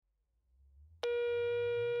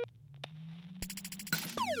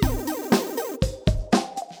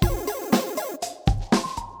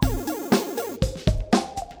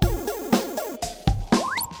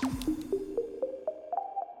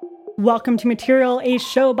Welcome to Material, a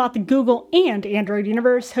show about the Google and Android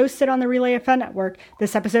universe, hosted on the Relay FM network.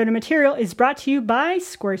 This episode of Material is brought to you by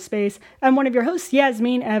Squarespace. I'm one of your hosts,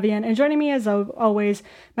 Yasmin Evian, and joining me as always,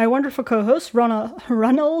 my wonderful co-host, Russell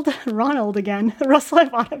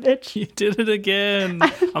Ivanovich. You did it again.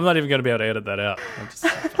 I'm not even going to be able to edit that out.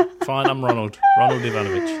 Fine, I'm Ronald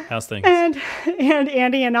Ivanovich. How's things? And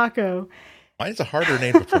Andy Anako. Mine's a harder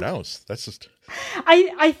name to pronounce. That's just.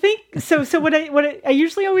 I think so. So I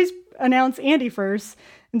usually always announce Andy first,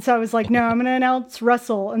 and so I was like, no, I'm going to announce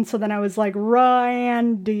Russell, and so then I was like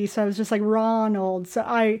Randy, so I was just like Ronald. So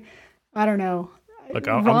I don't know. Look,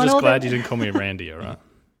 I'm just glad you didn't call me Randy. All right.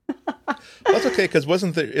 That's okay, because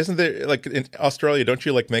isn't there like in Australia? Don't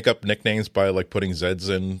you like make up nicknames by like putting Z's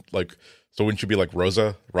in? Like, so wouldn't you be like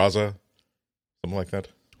Raza, something like that?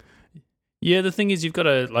 Yeah, the thing is, you've got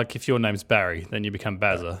to, like, if your name's Barry, then you become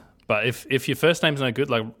Bazza. But if your first name's no good,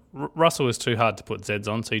 like Russell is too hard to put Z's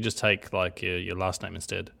on, so you just take like your last name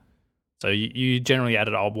instead. So you generally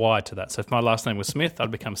added a Y to that. So if my last name was Smith,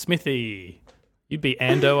 I'd become Smithy. You'd be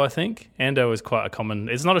Ando, I think. Ando is quite a common.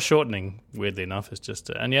 It's not a shortening, weirdly enough. It's just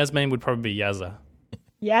and Yasmin would probably be Yazza.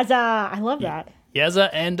 Yazza, I love that. Yazza,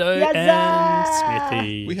 Ando, and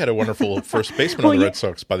Smithy. We had a wonderful first baseman on the Red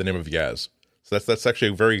Sox by the name of Yaz. So that's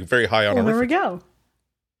actually very, very high on our. There we go.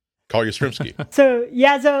 Call Yastrzemski. So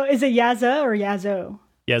Yazzo, is it Yazza or Yazzo?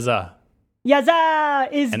 Yazza. Yazza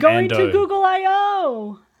is and going Ando. to Google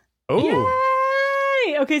I/O. Oh.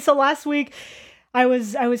 Yay! Okay, so last week I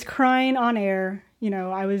was crying on air. You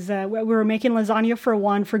know, we were making lasagna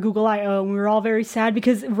for Google I/O, and we were all very sad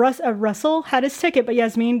because Russell had his ticket, but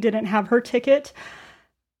Yasmin didn't have her ticket.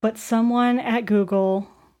 But someone at Google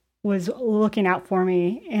was looking out for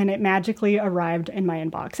me, and it magically arrived in my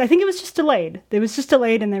inbox. I think it was just delayed. It was just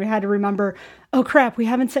delayed, and they had to remember, oh crap, we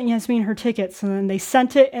haven't sent Yasmin her tickets. And then they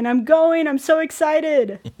sent it, and I'm going. I'm so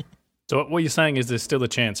excited. So what you're saying is there's still a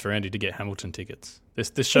chance for Andy to get Hamilton tickets.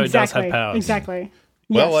 This show does have powers. Exactly.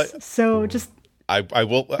 Well, yes. So just I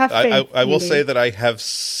will have faith, I will Andy. say that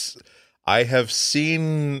I have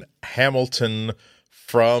seen Hamilton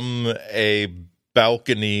from a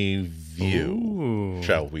balcony view. Ooh.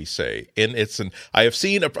 Shall we say? I've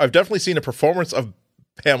definitely seen a performance of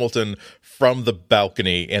Hamilton from the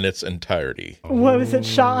balcony in its entirety. What was it,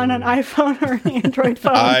 shot on an iPhone or an Android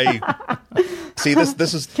phone? I see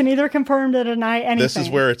this is can either confirm or deny anything. This is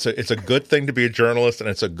where it's a good thing to be a journalist, and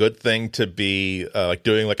it's a good thing to be like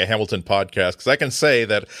doing like a Hamilton podcast, because I can say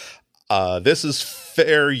that this is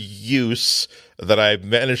fair use that I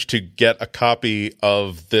managed to get a copy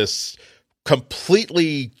of this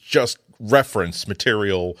completely just reference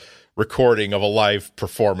material recording of a live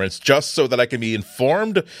performance, just so that I can be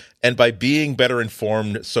informed, and by being better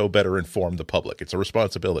informed, so better inform the public. It's a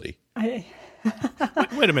responsibility. Wait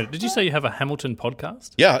a minute. Did you say you have a Hamilton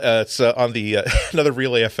podcast? Yeah, it's on the another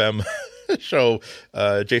Relay FM show.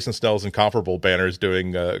 Jason Snell's Incomparable Banner is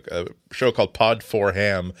doing a show called Pod 4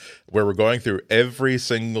 Ham, where we're going through every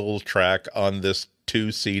single track on this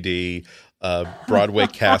 2 CD Broadway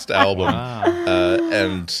cast album. Wow.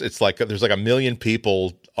 And it's like there's like 1 million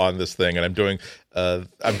people on this thing, and I'm doing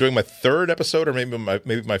my third episode, or maybe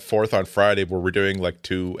my fourth on Friday, where we're doing like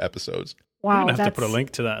 2 episodes. Wow, We're going to have to put a link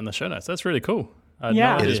to that in the show notes. That's really cool.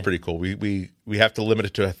 Yeah. It is pretty cool. We have to limit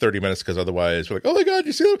it to 30 minutes, because otherwise we're like, oh my god,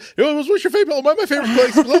 you see that? What's your favorite? My favorite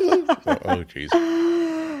place. Blah, blah. Oh jeez.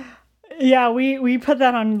 Yeah, we put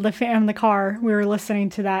that on the car. We were listening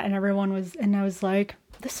to that, and I was like,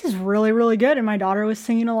 this is really, really good. And my daughter was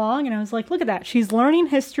singing along, and I was like, look at that. She's learning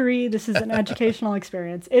history. This is an educational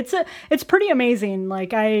experience. It's pretty amazing.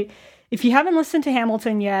 Like if you haven't listened to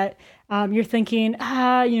Hamilton yet, you're thinking,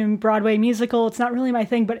 Broadway musical, it's not really my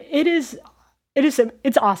thing, but it's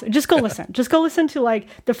awesome. Just go listen. Just go listen to like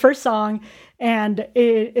the first song, and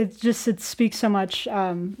it speaks so much.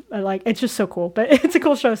 Like it's just so cool, but it's a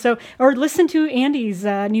cool show. So, or listen to Andy's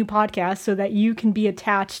new podcast so that you can be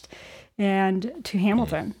attached and to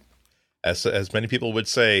Hamilton. As many people would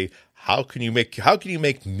say, how can you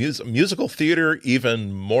make musical theater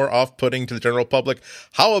even more off-putting to the general public?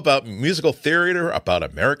 How about musical theater about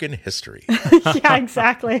American history? Yeah,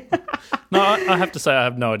 exactly. No, I have to say I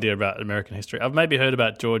have no idea about American history. I've maybe heard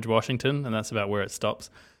about George Washington, and that's about where it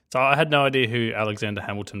stops. So I had no idea who Alexander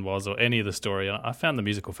Hamilton was or any of the story. I found the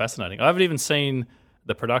musical fascinating. I haven't even seen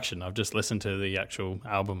the production. I've just listened to the actual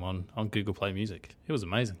album on Google Play Music. It was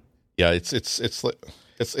amazing. Yeah, it's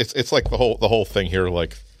like the whole thing here.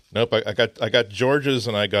 Like, nope, I got George's,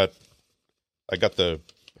 and I got the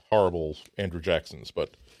horrible Andrew Jacksons,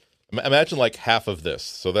 but imagine like half of this.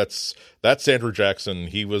 So that's Andrew Jackson.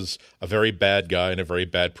 He was a very bad guy and a very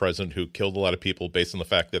bad president who killed a lot of people based on the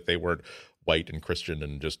fact that they weren't white and Christian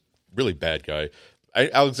and just really bad guy.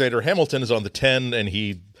 Alexander Hamilton is on the 10, and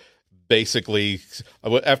he basically,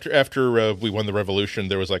 after we won the revolution,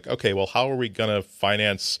 there was like, okay, well, how are we going to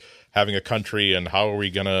finance having a country, and how are we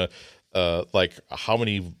going to, how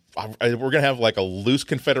many, we're going to have like a loose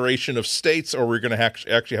confederation of states, or we're going to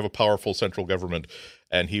actually have a powerful central government.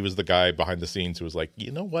 And he was the guy behind the scenes who was like,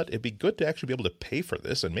 you know what, it'd be good to actually be able to pay for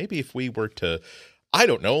this. And maybe if we were to, I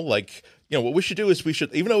don't know, like, what we should do is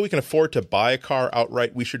even though we can afford to buy a car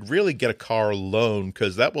outright, we should really get a car loan,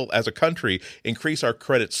 because that will, as a country, increase our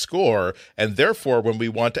credit score. And therefore, when we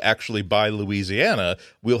want to actually buy Louisiana,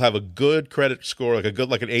 we'll have a good credit score,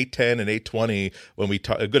 like an 810 and 820, when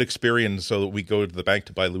a good experience, so that we go to the bank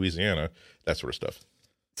to buy Louisiana, that sort of stuff.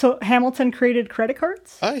 So Hamilton created credit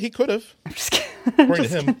cards? He could have. I'm just kidding. According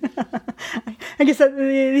to him. I guess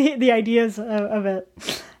the ideas of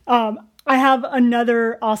it. I have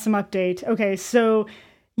another awesome update. Okay, so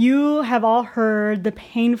you have all heard the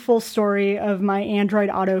painful story of my Android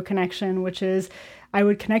Auto connection, which is I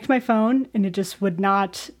would connect my phone and it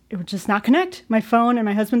would just not connect. My phone and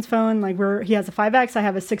my husband's phone, he has a 5X, I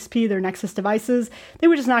have a 6P, they're Nexus devices. They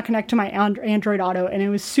would just not connect to my Android Auto. And it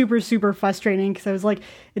was super, super frustrating, because I was like,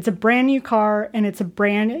 it's a brand new car and it's a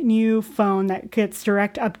brand new phone that gets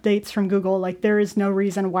direct updates from Google. Like, there is no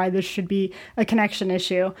reason why this should be a connection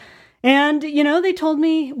issue. And, they told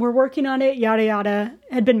me we're working on it, yada, yada.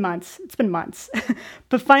 It had been months. It's been months.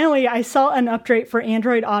 But finally, I saw an update for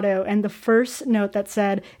Android Auto, and the first note it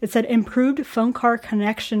said improved phone car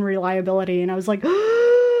connection reliability. And I was like,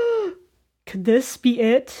 could this be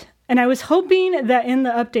it? And I was hoping that in the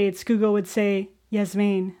updates, Google would say,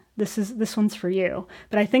 Yasmin, this one's for you.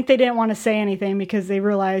 But I think they didn't want to say anything, because they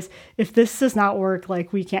realized if this does not work,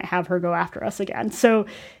 we can't have her go after us again. So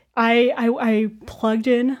I plugged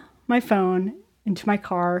in my phone into my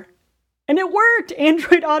car, and it worked.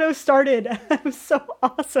 Android Auto started. It was so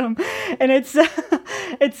awesome, and it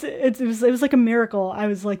was like a miracle. I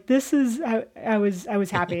was like, I was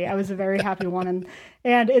happy. I was a very happy one,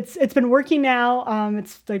 and it's been working now.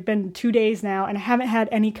 It's been 2 days now, and I haven't had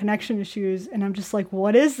any connection issues. And I'm just like,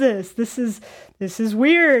 what is this? This is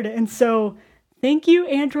weird. And so, thank you,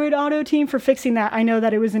 Android Auto team, for fixing that. I know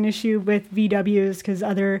that it was an issue with VWs, because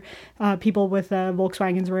other people with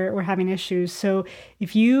Volkswagens were having issues. So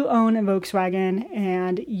if you own a Volkswagen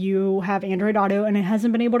and you have Android Auto and it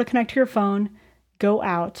hasn't been able to connect to your phone, go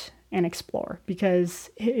out and explore, because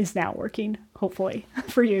it is now working, hopefully,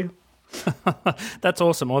 for you. That's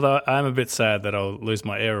awesome. Although I'm a bit sad that I'll lose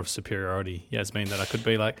my air of superiority, Yasmin, that I could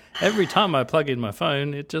be like, every time I plug in my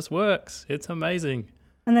phone, it just works. It's amazing.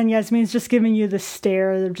 And then Yasmin's just giving you the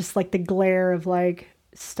stare, just like the glare of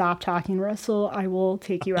stop talking, Russell. I will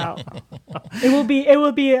take you out. It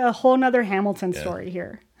will be a whole nother Hamilton story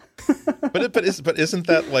here. but isn't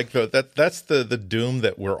that that's the doom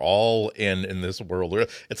that we're all in this world?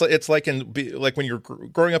 It's like when you're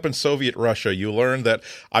growing up in Soviet Russia, you learn that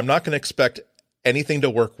I'm not going to expect anything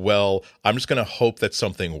to work well. I'm just going to hope that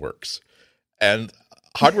something works. And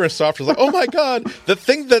hardware and software is like, oh my God, the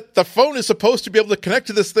thing that the phone is supposed to be able to connect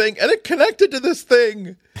to this thing, and it connected to this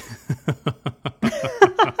thing.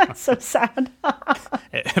 So sad.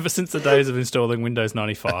 Ever since the days of installing Windows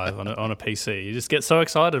 95 on a PC, you just get so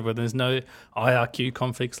excited when there's no IRQ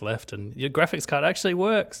configs left and your graphics card actually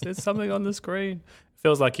works. There's something on the screen. It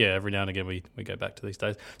feels like, every now and again we go back to these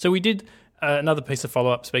days. So we did another piece of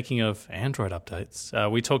follow-up, speaking of Android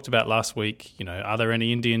updates. We talked about last week, are there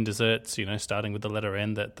any Indian desserts, starting with the letter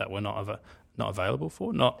N that we're not available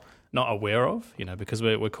for, not aware of, because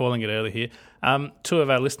we're calling it early here. Two of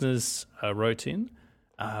our listeners wrote in.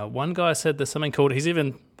 One guy said there's something called, he's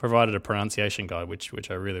even provided a pronunciation guide, which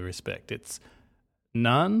I really respect. It's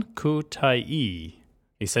Nan Ku Tai. He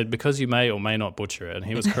said, because you may or may not butcher it, and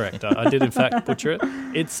he was correct. I did, in fact, butcher it.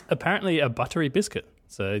 It's apparently a buttery biscuit.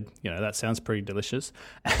 So, that sounds pretty delicious.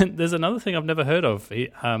 And there's another thing I've never heard of.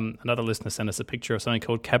 Another listener sent us a picture of something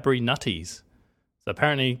called Cadbury Nutties. So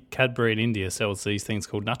apparently Cadbury in India sells these things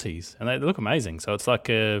called Nutties, and they look amazing. So it's like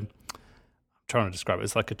I'm trying to describe it.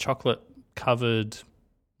 It's like a chocolate-covered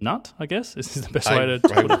nut, I guess. This is the best way to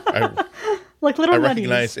put it. Like little nutties. I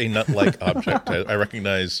recognize a nut-like object. I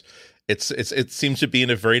recognize it seems to be in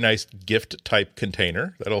a very nice gift-type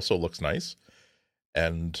container. That also looks nice.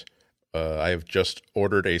 And I have just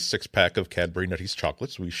ordered a 6-pack of Cadbury Nutties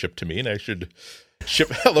chocolates. We shipped to me, and I should ship.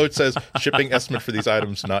 Hello, it says shipping estimate for these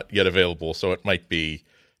items not yet available, so it might be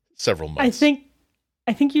several months.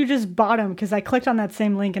 I think you just bought them, because I clicked on that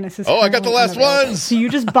same link and it says, I got the last ones. So you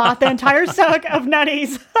just bought the entire stock of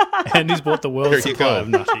Nutties. And he's bought the world's supply of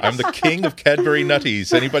Nutties. I'm the king of Cadbury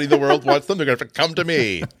Nutties. Anybody in the world wants them, they're going to have to come to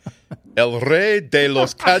me. El Rey de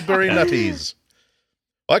los Cadbury Nutties.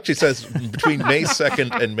 Well, actually, it says between May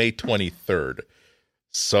 2nd and May 23rd.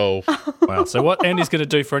 So, wow. So what Andy's going to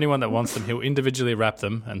do for anyone that wants them, he'll individually wrap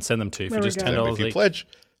them and send them to you for just $10 if you each. pledge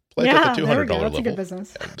at the $200 there we go. That's level. a good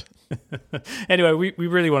business. Anyway, we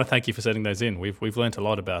really want to thank you for sending those in. We've learnt a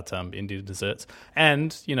lot about Indian desserts,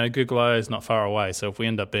 and Google I/O is not far away. So if we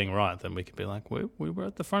end up being right, then we can be like, we were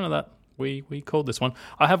at the front of that. We called this one.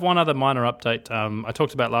 I have one other minor update. I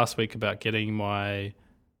talked about last week about getting my,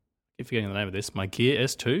 keep forgetting the name of this, my Gear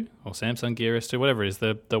S2 or Samsung Gear S2, whatever it is,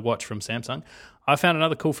 the watch from Samsung. I found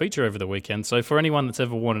another cool feature over the weekend. So for anyone that's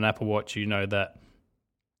ever worn an Apple Watch, you know that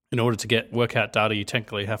in order to get workout data, you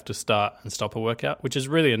technically have to start and stop a workout, which is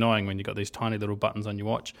really annoying when you've got these tiny little buttons on your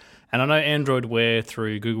watch. And I know Android Wear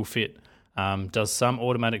through Google Fit does some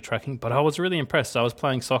automatic tracking, but I was really impressed. I was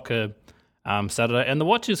playing soccer Saturday, and the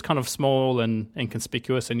watch is kind of small and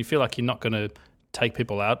inconspicuous, and you feel like you're not going to take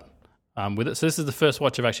people out with it. So this is the first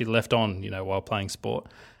watch I've actually left on, while playing sport.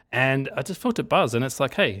 And I just felt it buzz, and it's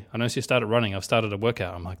like, hey, I noticed you started running. I've started a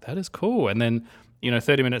workout. I'm like, that is cool. And then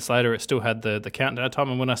 30 minutes later, it still had the countdown time.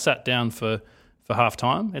 And when I sat down for half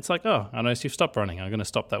time, it's like, oh, I noticed you've stopped running. I'm going to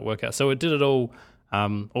stop that workout. So it did it all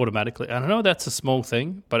automatically. And I know that's a small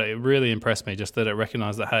thing, but it really impressed me just that it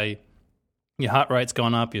recognized that, hey, your heart rate's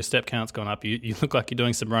gone up, your step count's gone up, you look like you're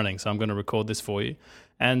doing some running, so I'm going to record this for you.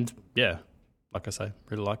 And yeah, like I say,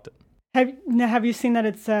 really liked it. Have you seen that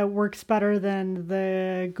it works better than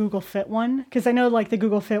the Google Fit one? Because I know the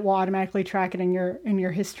Google Fit will automatically track it in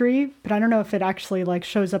your history, but I don't know if it actually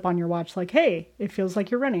shows up on your watch like, hey, it feels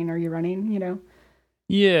like you're running. Are you running?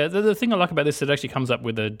 Yeah, the thing I like about this, it actually comes up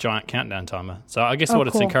with a giant countdown timer. So I guess what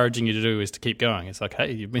it's encouraging you to do is to keep going. It's like,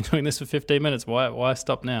 hey, you've been doing this for 15 minutes. Why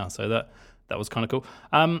stop now? So that was kind of cool.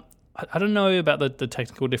 I don't know about the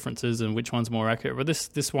technical differences and which one's more accurate, but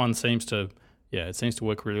this one seems to. Yeah, it seems to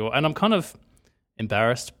work really well. And I'm kind of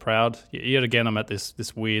embarrassed, proud. Yet again, I'm at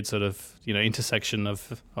this weird sort of, intersection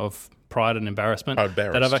of pride and embarrassment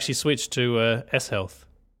that I've actually switched to S Health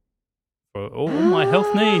for all my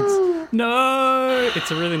health needs. No! It's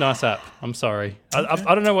a really nice app. I'm sorry.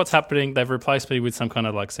 I don't know what's happening. They've replaced me with some kind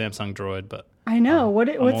of Samsung Droid, but... I know.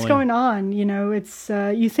 What's going on? It's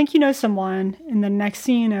you think you know someone, and the next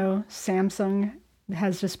thing you know, Samsung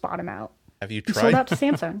has just bought him out. Have you tried? Sold out to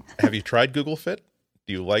Samsung. Have you tried Google Fit?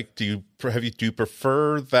 Do you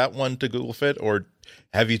prefer that one to Google Fit, or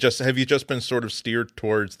have you just been sort of steered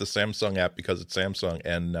towards the Samsung app because it's Samsung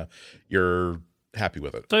and you're happy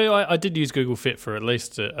with it? So I did use Google Fit for at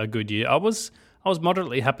least a good year. I was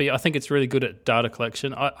moderately happy. I think it's really good at data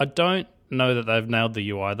collection. I don't know that they've nailed the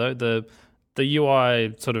UI though. The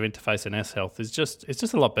UI sort of interface in S Health is just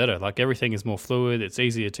a lot better. Everything is more fluid. It's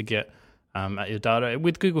easier to get at your data.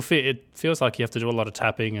 With Google Fit, it feels like you have to do a lot of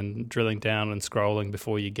tapping and drilling down and scrolling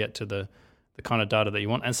before you get to the kind of data that you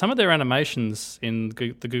want. And some of their animations in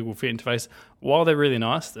the Google Fit interface, while they're really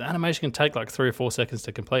nice, the animation can take 3 or 4 seconds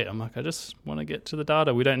to complete. I'm like, I just want to get to the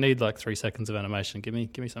data. We don't need 3 seconds of animation. Give me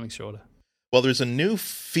something shorter. Well, there's a new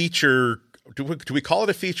feature. Do we call it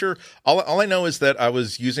a feature? All I know is that I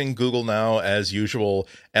was using Google Now as usual,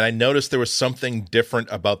 and I noticed there was something different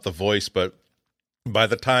about the voice, but by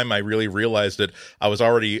the time I really realized it, I was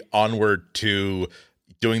already onward to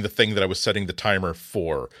doing the thing that I was setting the timer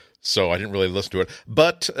for. So I didn't really listen to it.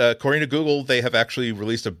 But according to Google, they have actually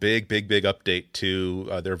released a big update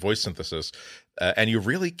to their voice synthesis. And you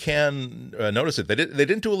really can notice it. They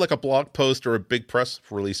didn't do a blog post or a big press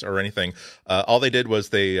release or anything. All they did was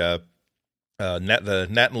the Nat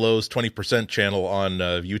and Lowe's 20% channel on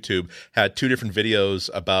YouTube had 2 different videos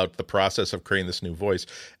about the process of creating this new voice.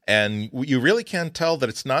 And you really can tell that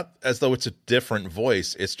it's not as though it's a different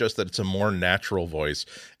voice. It's just that it's a more natural voice.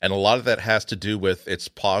 And a lot of that has to do with its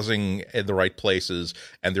pausing in the right places,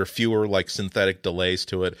 and there are fewer synthetic delays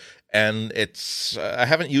to it. And it's I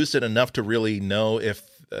haven't used it enough to really know if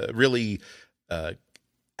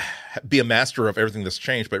be a master of everything that's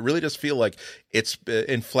changed, but really just feel like it's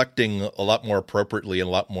inflecting a lot more appropriately and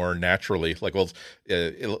a lot more naturally.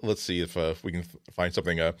 Let's see if we can find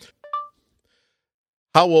something.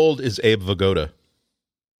 How old is Abe Vigoda?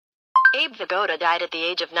 Abe Vigoda died at the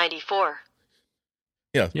age of 94.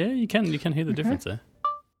 Yeah, you can hear the difference there.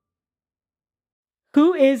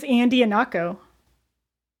 Who is Andy Ihnatko?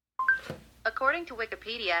 According to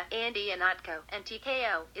Wikipedia, Andy Ihnatko,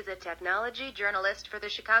 NTKO, is a technology journalist for the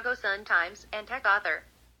Chicago Sun-Times and tech author.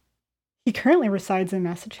 He currently resides in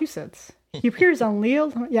Massachusetts. He appears on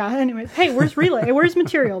Leo. Yeah, anyway. Hey, where's Relay? Where's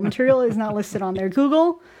Material? Material is not listed on there.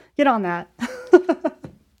 Google, get on that.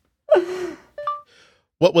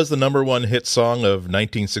 What was the #1 hit song of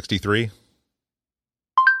 1963?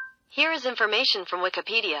 Here is information from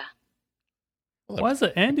Wikipedia. Why is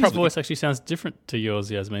it Andy's voice actually sounds different to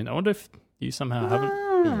yours, Yasmin? I wonder if you somehow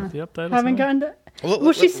haven't the update. Haven't gotten to.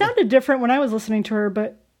 Well, she sounded different when I was listening to her,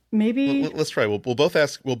 but maybe let's try. We'll both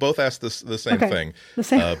ask. We'll both ask the same thing. The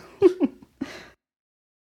same.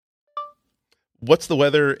 What's the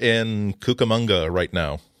weather in Cucamonga right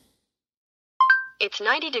now? It's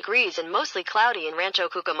 90 degrees and mostly cloudy in Rancho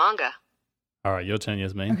Cucamonga. All right, your turn,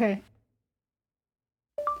 Yasmin. Okay.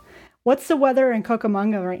 What's the weather in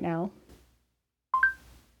Cucamonga right now?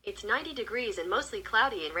 It's 90 degrees and mostly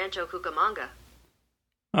cloudy in Rancho Cucamonga.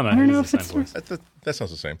 Oh, no, I don't know it's if the same it's voice. That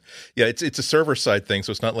sounds the same. Yeah, it's a server side thing,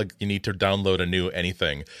 so it's not like you need to download a new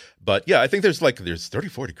anything. But yeah, I think there's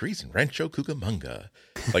 34 degrees in Rancho Cucamonga.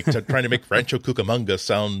 Like trying to make Rancho Cucamonga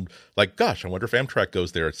sound like, gosh, I wonder if Amtrak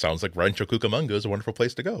goes there. It sounds like Rancho Cucamonga is a wonderful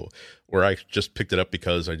place to go. Or I just picked it up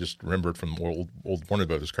because I just remembered from old Warner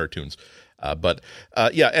Brothers cartoons. But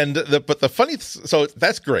the funny, so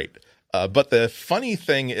that's great. But the funny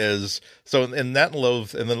thing is, so in Nat and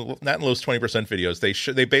Love's 20%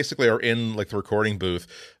 videos, they basically are in like the recording booth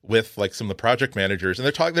with like some of the project managers,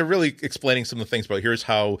 and they're really explaining some of the things about here's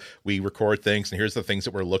how we record things, and here's the things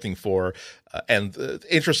that we're looking for, and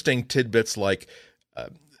interesting tidbits like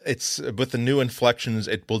it's with the new inflections,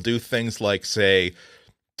 it will do things like say,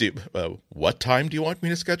 what time do you want me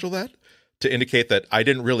to schedule that? To indicate that I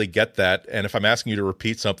didn't really get that, and if I'm asking you to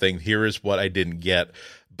repeat something, here is what I didn't get.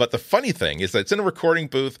 But the funny thing is that it's in a recording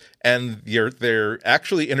booth, and they're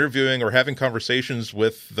actually interviewing or having conversations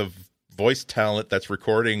with the voice talent that's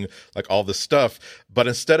recording like all this stuff. But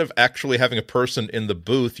instead of actually having a person in the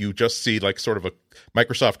booth, you just see like sort of a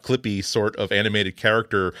Microsoft Clippy sort of animated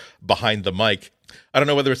character behind the mic. I don't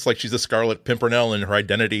know whether it's like she's a Scarlet Pimpernel and her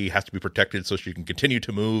identity has to be protected so she can continue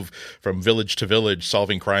to move from village to village,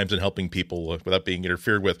 solving crimes and helping people without being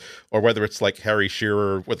interfered with, or whether it's like Harry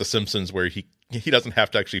Shearer with The Simpsons where he doesn't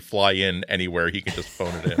have to actually fly in anywhere. He can just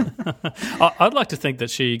phone it in. I'd like to think that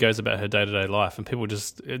she goes about her day-to-day life and people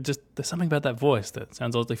just there's something about that voice that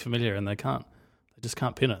sounds oddly familiar and they just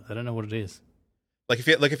can't pin it. They don't know what it is. Like if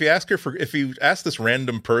you ask this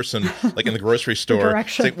random person like in the grocery store,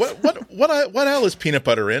 say, what aisle is peanut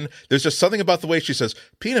butter in? There's just something about the way she says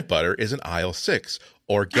peanut butter is in aisle 6.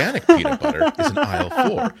 Organic peanut butter is in aisle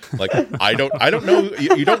 4. Like I don't know.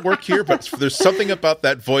 You don't work here, but there's something about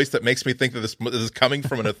that voice that makes me think that this is coming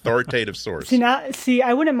from an authoritative source. See,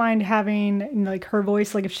 I wouldn't mind having like her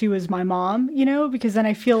voice, like if she was my mom, because then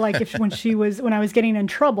I feel like when I was getting in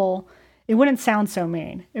trouble, it wouldn't sound so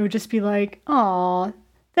mean. It would just be like, "Aw,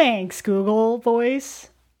 thanks, Google voice.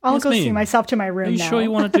 I'll go see myself to my room now." Are you sure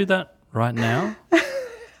you want to do that right now?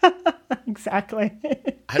 Exactly.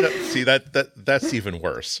 I don't see that's even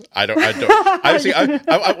worse. I don't.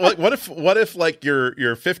 What if like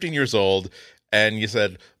you're 15 years old and you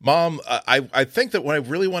said, "Mom, I think that what I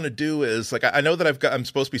really want to do is like I know that I'm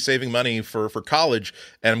supposed to be saving money for college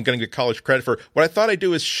and I'm going to get college credit for. What I thought I'd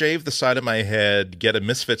do is shave the side of my head, get a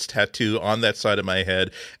Misfits tattoo on that side of my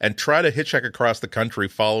head, and try to hitchhike across the country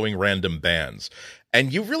following random bands."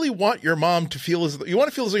 And you really want your mom to feel as though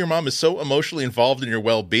your mom is so emotionally involved in your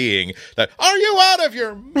well-being that, are you out of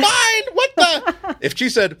your mind? What the? If she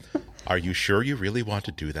said, "Are you sure you really want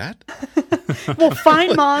to do that?" Well,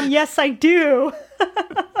 fine, Mom. Yes, I do.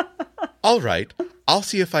 All right. I'll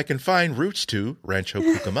see if I can find routes to Rancho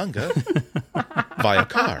Cucamonga via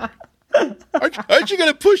car. Aren't you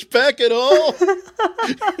going to push back at all?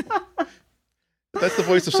 That's the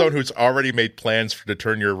voice of someone who's already made plans to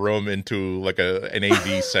turn your room into like an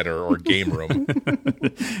AV center or game room.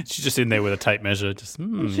 She's just in there with a tape measure, just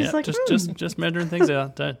measuring things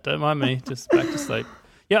out. Don't mind me. Just back to sleep.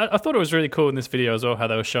 Yeah, I thought it was really cool in this video as well how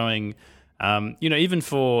they were showing, even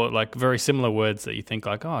for like very similar words that you think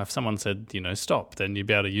like, oh, if someone said stop, then you'd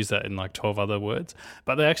be able to use that in like 12 other words.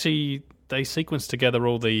 But they sequenced together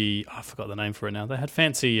all I forgot the name for it now. They had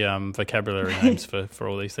fancy vocabulary names for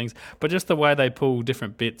all these things. But just the way they pull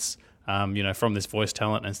different bits, from this voice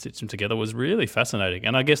talent and stitch them together was really fascinating.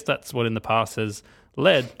 And I guess that's what in the past has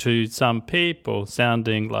led to some people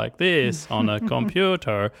sounding like this on a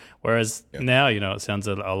computer, whereas now, it sounds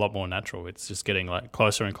a lot more natural. It's just getting like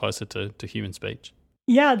closer and closer to human speech.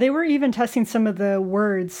 Yeah, they were even testing some of the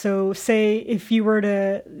words. So say if we were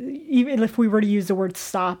to use the word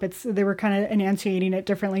stop, they were kind of enunciating it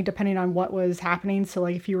differently depending on what was happening. So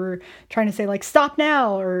like if you were trying to say like stop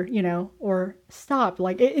now or stop,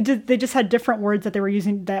 like they just had different words that they were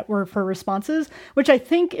using that were for responses, which I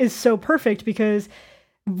think is so perfect because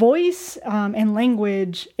voice and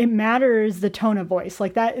language, it matters the tone of voice.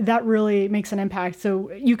 Like that really makes an impact.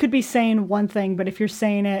 So you could be saying one thing, but if you're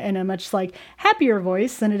saying it in a much like happier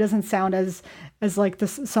voice, then it doesn't sound as like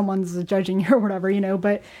this someone's judging you or whatever, you know.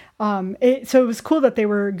 But so it was cool that they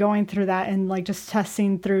were going through that and like just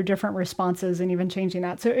testing through different responses and even changing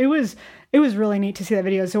that. So it was really neat to see that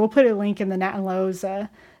video. So we'll put a link in the Nat and Lowe's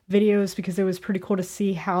videos, because it was pretty cool to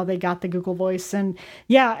see how they got the Google Voice. And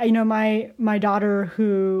yeah, you know, my daughter,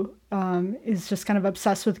 who is just kind of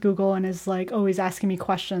obsessed with Google and is like always asking me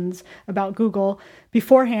questions about Google,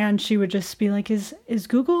 beforehand she would just be like, is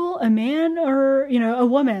Google a man or, you know, a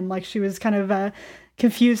woman? Like she was kind of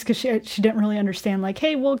confused because she didn't really understand, like,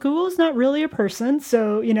 hey, well, Google's not really a person.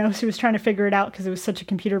 So, you know, she was trying to figure it out because it was such a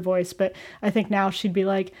computer voice. But I think now she'd be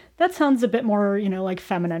like, that sounds a bit more, you know, like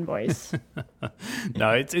feminine voice.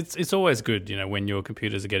 No, it's always good, you know, when your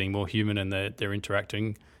computers are getting more human and they're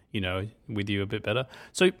interacting, you know, with you a bit better.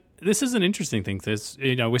 So this is an interesting thing. There's,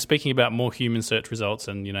 you know, we're speaking about more human search results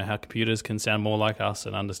and, you know, how computers can sound more like us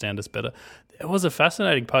and understand us better. There was a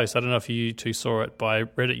fascinating post, I don't know if you two saw it, by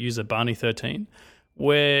Reddit user Barney13,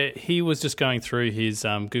 where he was just going through his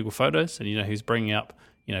Google Photos and, you know, he's bringing up,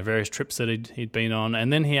 you know, various trips that he'd been on.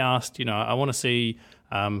 And then he asked, you know, I want to see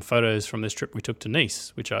photos from this trip we took to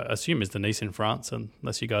Nice, which I assume is the Nice in France,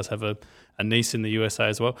 unless you guys have a Nice in the USA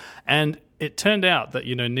as well. And it turned out that,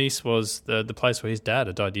 you know, Nice was the place where his dad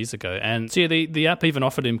had died years ago. And so yeah, the app even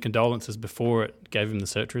offered him condolences before it gave him the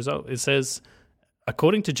search result. It says,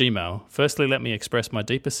 according to Gmail, firstly, let me express my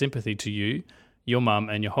deepest sympathy to you, your mum,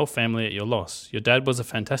 and your whole family at your loss. Your dad was a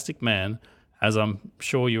fantastic man, as I'm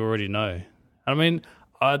sure you already know. I mean,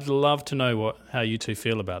 I'd love to know how you two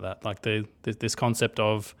feel about that. Like this concept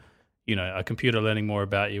of, you know, a computer learning more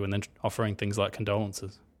about you and then offering things like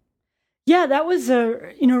condolences. Yeah, that was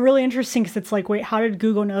really interesting, because it's like, wait, how did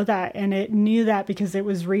Google know that? And it knew that because it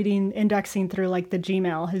was indexing through like his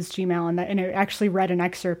Gmail, and it actually read an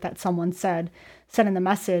excerpt that someone said in the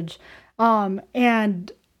message.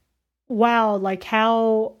 And wow, like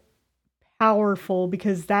how powerful,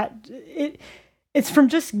 because it's from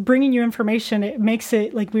just bringing you information. It makes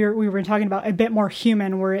it, like we were talking about, a bit more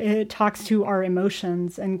human, where it talks to our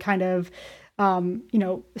emotions and kind of, you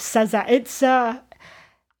know, says that it's,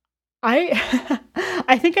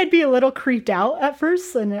 I think I'd be a little creeped out at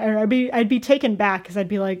first, and I'd be taken back, because I'd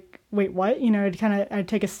be like, wait, what? You know, I'd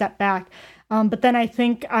take a step back. But then I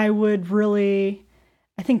think I would really,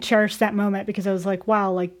 cherish that moment, because I was like,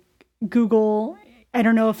 wow, like Google, I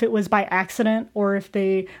don't know if it was by accident or if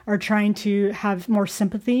they are trying to have more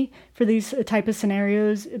sympathy for these type of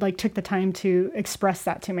scenarios, it like took the time to express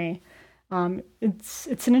that to me.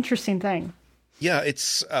 It's an interesting thing. Yeah,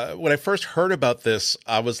 it's when I first heard about this,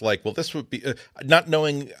 I was like, well, this would be not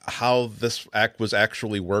knowing how this act was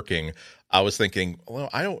actually working. I was thinking, well,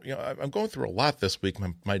 I'm going through a lot this week.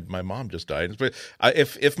 My mom just died. But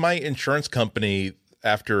if my insurance company,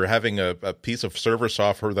 after having a piece of server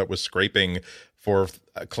software that was scraping for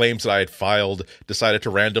claims that I had filed, decided to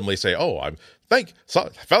randomly say, "Oh,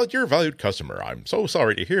 your valued customer. I'm so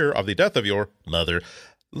sorry to hear of the death of your mother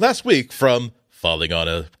last week from falling on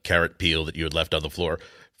a carrot peel that you had left on the floor.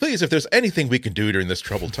 Please, if there's anything we can do during this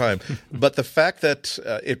troubled time." But the fact that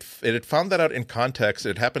it had found that out in context,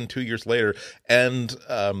 it happened 2 years later, and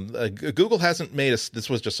Google hasn't made this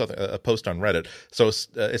was just a post on Reddit, so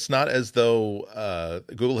it's not as though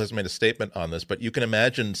Google has made a statement on this, but you can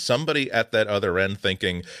imagine somebody at that other end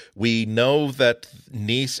thinking, we know that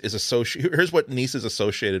Nice is here's what Nice is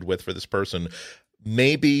associated with for this person.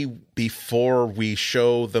 Maybe before we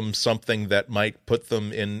show them something that might put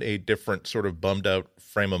them in a different sort of bummed out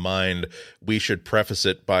frame of mind, we should preface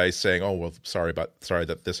it by saying, "Oh, well, sorry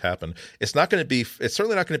that this happened." It's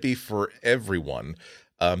certainly not going to be for everyone,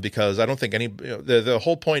 because I don't think the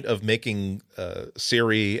whole point of making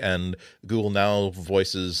Siri and Google Now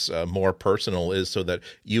voices more personal is so that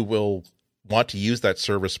you will want to use that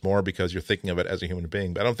service more because you're thinking of it as a human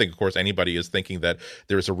being. But I don't think, of course, anybody is thinking that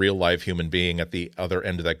there is a real live human being at the other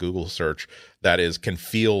end of that Google search that can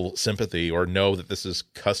feel sympathy or know that this is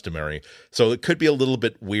customary. So it could be a little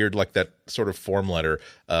bit weird, like that sort of form letter,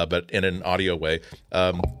 but in an audio way.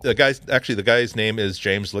 The guy's name is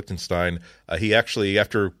James Lichtenstein. He actually,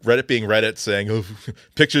 after Reddit being Reddit saying, "Oh,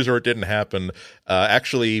 pictures or it didn't happen,"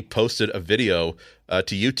 actually posted a video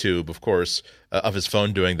to YouTube, of course, of his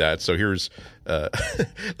phone doing that. So here it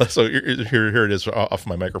is off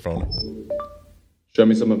my microphone. Show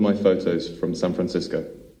me some of my photos from San Francisco.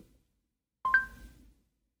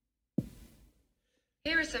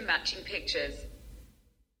 Here are some matching pictures.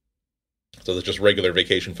 So there's just regular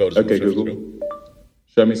vacation photos. Okay, Google.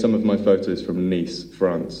 Show me some of my photos from Nice,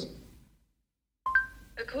 France.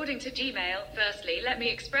 to Gmail, firstly, let me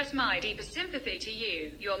express my deepest sympathy to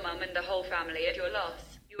you, your mum and the whole family at your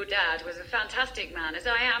loss. Your dad was a fantastic man, as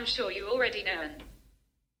I am sure you already know.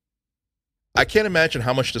 I can't imagine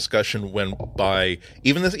how much discussion went by,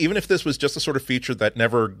 even if this was just a sort of feature that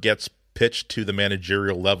never gets pitched to the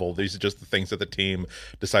managerial level. These are just the things that the team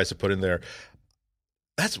decides to put in there.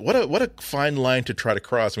 That's what a fine line to try to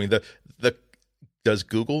cross. I mean, does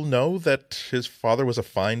Google know that his father was a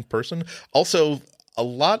fine person? Also, a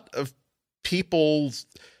lot of people,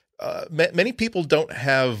 many people don't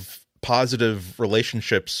have positive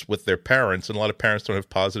relationships with their parents, and a lot of parents don't have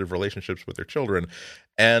positive relationships with their children.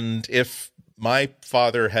 And if my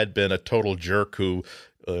father had been a total jerk who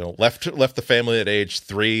left the family at age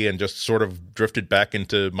 3 and just sort of drifted back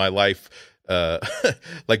into my life, because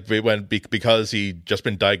he'd just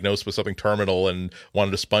been diagnosed with something terminal and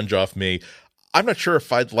wanted to sponge off me, I'm not sure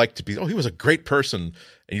if I'd like to be, he was a great person.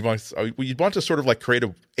 And you'd want to sort of like create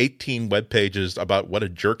 18 web pages about what a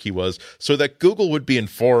jerk he was, so that Google would be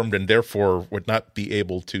informed and therefore would not be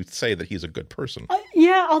able to say that he's a good person.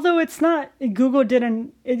 Yeah, although it's not, Google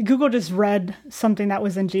just read something that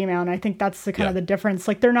was in Gmail, and I think that's the kind of the difference.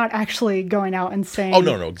 Like, they're not actually going out and saying,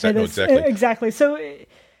 exactly. So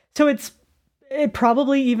it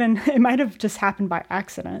probably it might have just happened by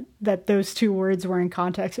accident that those two words were in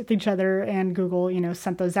context with each other, and Google,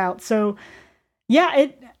 sent those out. So yeah,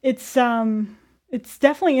 it's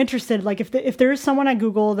definitely interested. Like, if there is someone at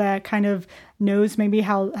Google that kind of knows maybe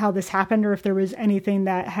how this happened, or if there was anything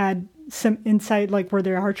that had some insight, like where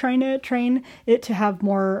they are trying to train it to have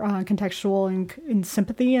more contextual and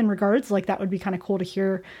sympathy and regards, like that would be kind of cool to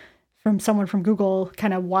hear from someone from Google,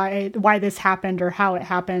 kind of why this happened or how it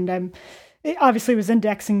happened. It obviously was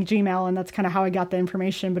indexing Gmail, and that's kind of how I got the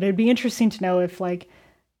information, but it'd be interesting to know if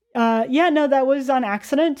that was on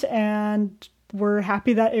accident, and we're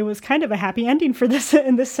happy that it was kind of a happy ending for this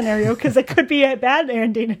in this scenario, because it could be a bad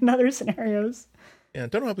ending in other scenarios. Yeah, I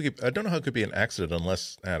don't know how it could be an accident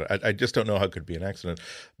unless I just don't know how it could be an accident.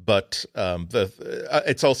 But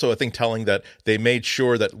it's also, I think, telling that they made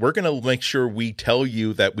sure that we're going to make sure we tell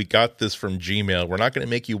you that we got this from Gmail. We're not going to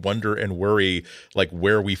make you wonder and worry like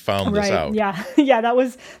where we found this out. Yeah, yeah, that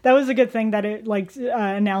was a good thing that it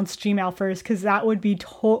announced Gmail first, because that would be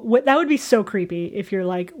so creepy if you're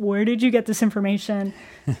like, where did you get this information?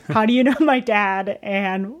 How do you know my dad?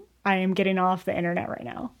 And I am getting off the internet right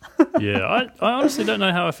now. Yeah, I honestly don't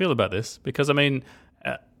know how I feel about this, because I mean,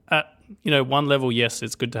 at one level, yes,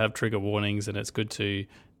 it's good to have trigger warnings, and it's good to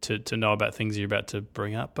know about things you're about to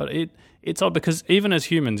bring up. But it's odd, because even as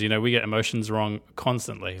humans, we get emotions wrong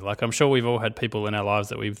constantly. Like, I'm sure we've all had people in our lives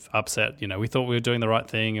that we've upset. We thought we were doing the right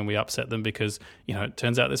thing, and we upset them because it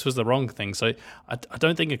turns out this was the wrong thing. So I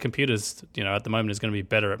don't think a computer's at the moment is going to be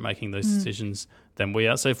better at making those decisions than we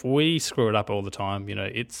are. So if we screw it up all the time,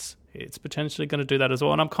 it's potentially going to do that as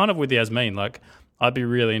well. And I'm kind of with Yasmin. Like, I'd be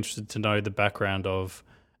really interested to know the background of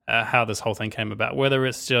how this whole thing came about, whether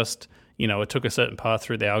it's just, it took a certain path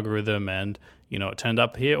through the algorithm and, it turned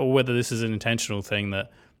up here, or whether this is an intentional thing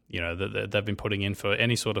that, that they've been putting in for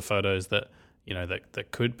any sort of photos that,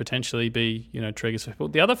 that could potentially be, triggers for people.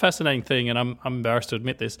 The other fascinating thing, and I'm embarrassed to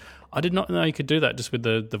admit this, I did not know you could do that just with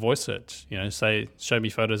the voice search, say, show me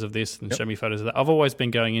photos of this and show me photos of that. I've always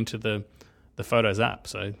been going into the Photos app,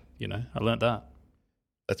 so, I learned that.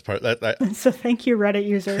 That's part that. So thank you, Reddit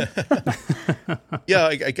user. Yeah,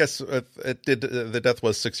 I guess it did. The death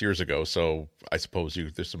was 6 years ago, so I suppose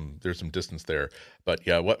there's some distance there. But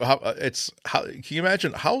yeah, can you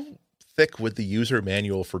imagine how thick would the user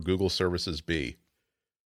manual for Google services be?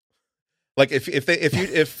 Like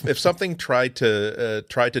if something tried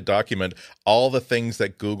to document all the things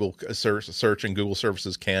that Google search and Google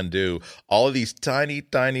services can do, all of these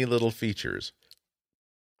tiny little features.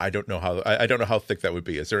 I don't know how thick that would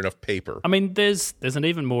be. Is there enough paper? I mean, there's an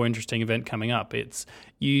even more interesting event coming up.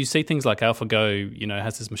 You see things like AlphaGo,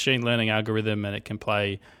 has this machine learning algorithm, and it can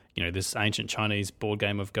play, this ancient Chinese board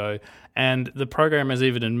game of Go. And the programmers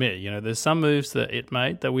even admit, there's some moves that it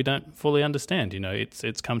made that we don't fully understand.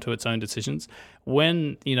 It's come to its own decisions.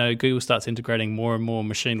 When, Google starts integrating more and more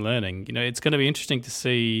machine learning, it's going to be interesting to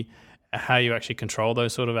see how you actually control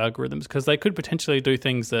those sort of algorithms, because they could potentially do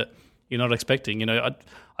things that you're not expecting.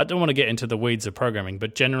 I don't want to get into the weeds of programming,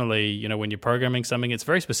 but generally, when you're programming something, it's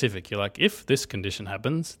very specific. You're like, if this condition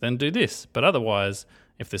happens, then do this. But otherwise,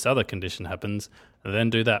 if this other condition happens, then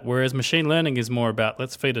do that. Whereas machine learning is more about,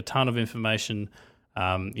 let's feed a ton of information,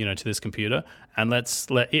 to this computer, and let's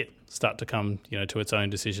let it start to come, to its own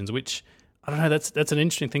decisions, which, I don't know, that's an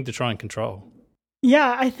interesting thing to try and control.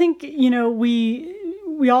 Yeah, I think,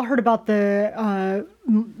 we we all heard about the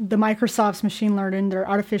Microsoft's machine learning, their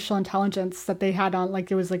artificial intelligence that they had on,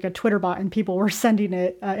 like it was like a Twitter bot, and people were sending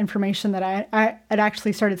it information that I had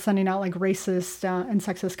actually started sending out like racist and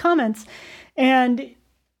sexist comments. And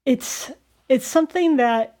it's something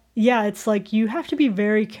that, yeah, it's like you have to be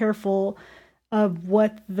very careful of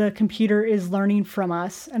what the computer is learning from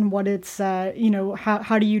us and what it's,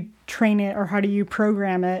 how do you train it or how do you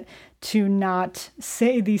program it to not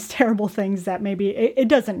say these terrible things that maybe it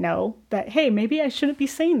doesn't know that, hey, maybe I shouldn't be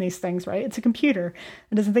saying these things, right? It's a computer.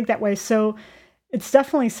 It doesn't think that way. So it's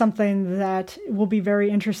definitely something that will be very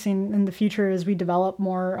interesting in the future as we develop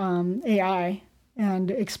more AI and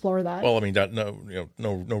explore that. Well, I mean,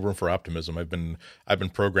 no room for optimism. I've been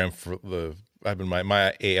programmed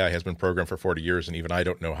my AI has been programmed for 40 years, and even I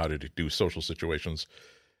don't know how to do social situations.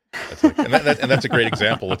 That's like, and that's a great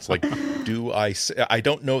example. It's like, I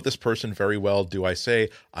don't know this person very well. Do I say,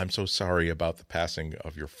 I'm so sorry about the passing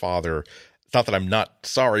of your father? It's not that I'm not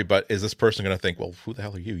sorry, but is this person going to think, well, who the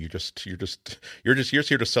hell are you? You're just here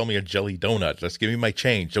to sell me a jelly donut. Just give me my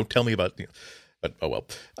change. Don't tell me about. But oh well.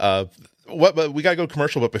 But we got to go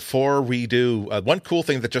commercial. But before we do, one cool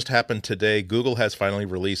thing that just happened today, Google has finally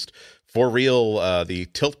released for real the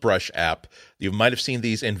Tilt Brush app. You might have seen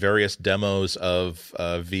these in various demos of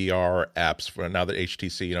VR apps now that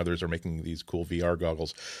HTC and others are making these cool VR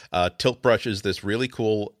goggles. Tilt Brush is this really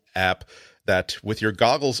cool app that with your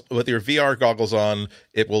VR goggles on,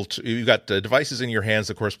 you've got devices in your hands,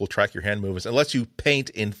 of course, will track your hand movements. It lets you paint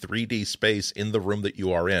in 3D space in the room that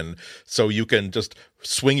you are in. So you can just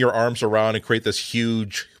swing your arms around and create this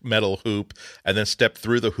huge metal hoop and then step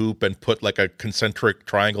through the hoop and put like a concentric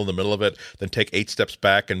triangle in the middle of it, then take 8 steps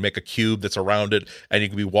back and make a cube that's around it. And you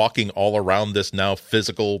can be walking all around this now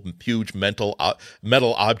physical, huge metal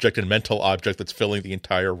object and mental object that's filling the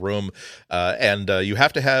entire room. And you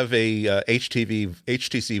have to have a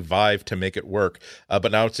HTC Vive to make it work.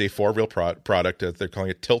 But now it's a for-real product. They're calling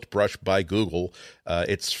it Tilt Brush by Google.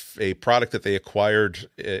 It's a product that they acquired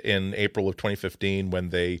in April of 2015 when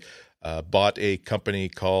they bought a company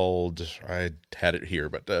called, I had it here,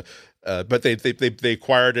 but they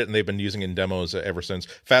acquired it and they've been using it in demos ever since.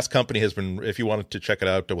 Fast Company has been, if you wanted to check it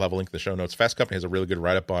out, we'll have a link in the show notes. Fast Company has a really good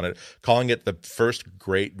write-up on it, calling it the first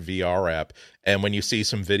great VR app. And when you see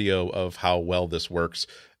some video of how well this works,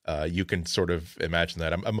 you can sort of imagine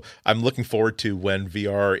that. I'm looking forward to when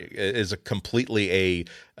VR is completely a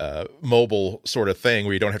mobile sort of thing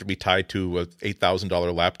where you don't have to be tied to a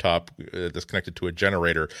 $8,000 laptop that's connected to a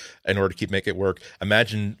generator in order to make it work.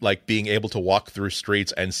 Imagine like being able to walk through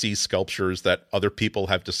streets and see sculptures that other people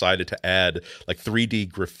have decided to add, like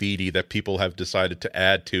 3D graffiti that people have decided to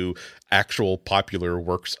add to actual popular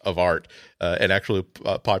works of art and actually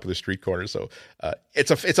popular street corners. So it's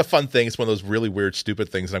a fun thing. It's one of those really weird, stupid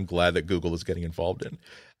things, and I'm glad that Google is getting involved in.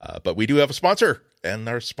 But we do have a sponsor, and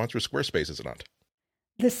our sponsor is Squarespace, is it not?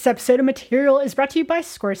 This episode of Material is brought to you by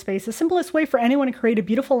Squarespace, the simplest way for anyone to create a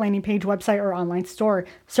beautiful landing page, website, or online store.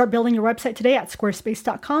 Start building your website today at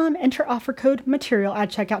squarespace.com. Enter offer code MATERIAL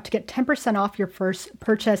at checkout to get 10% off your first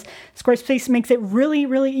purchase. Squarespace makes it really,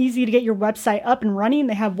 really easy to get your website up and running.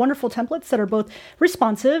 They have wonderful templates that are both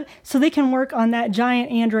responsive, so they can work on that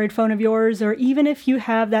giant Android phone of yours, or even if you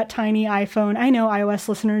have that tiny iPhone. I know iOS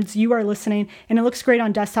listeners, you are listening, and it looks great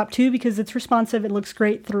on desktop too because it's responsive. It looks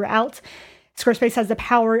great throughout. Squarespace has the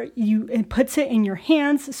power, it puts it in your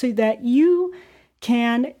hands so that you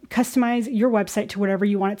can customize your website to whatever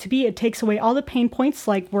you want it to be. It takes away all the pain points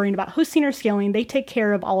like worrying about hosting or scaling. They take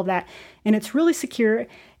care of all of that. And it's really secure,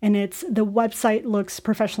 and the website looks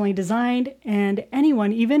professionally designed, and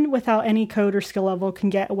anyone, even without any code or skill level, can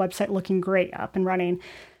get a website looking great up and running.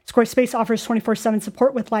 Squarespace offers 24/7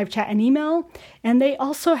 support with live chat and email, and they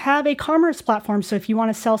also have a commerce platform. So if you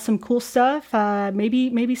want to sell some cool stuff,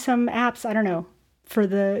 maybe some apps, I don't know,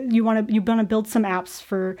 you want to build some apps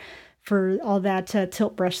for all that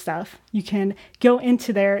Tilt Brush stuff, you can go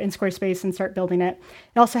into there in Squarespace and start building it.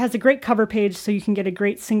 It also has a great cover page, so you can get a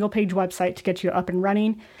great single page website to get you up and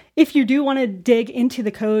running. If you do want to dig into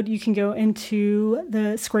the code, you can go into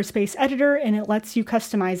the Squarespace editor and it lets you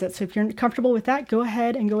customize it. So if you're comfortable with that, go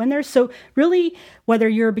ahead and go in there. So really, whether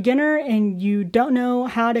you're a beginner and you don't know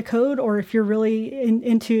how to code, or if you're really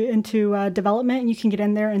into development, you can get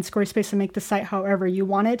in there in Squarespace and make the site however you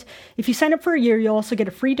want it. If you sign up for a year, you'll also get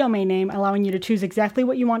a free domain name, allowing you to choose exactly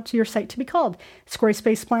what you want your site to be called.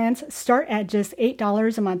 Squarespace plans start at just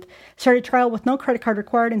 $8 a month. Start a trial with no credit card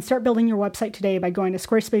required and start building your website today by going to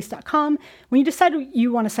squarespace.com. When you decide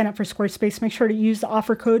you want to sign up for Squarespace, make sure to use the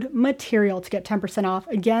offer code MATERIAL to get 10% off.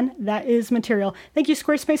 Again, that is MATERIAL. Thank you,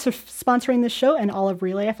 Squarespace, for sponsoring this show and all of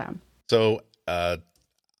Relay FM. So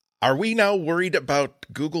Are we now worried about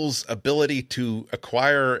Google's ability to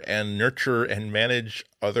acquire and nurture and manage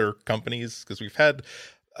other companies? Because we've had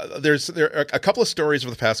there are a couple of stories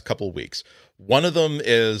over the past couple of weeks. One of them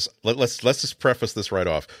is let's just preface this right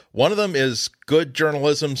off. One of them is good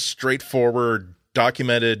journalism, straightforward,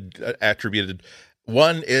 documented, attributed.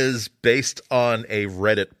 One is based on a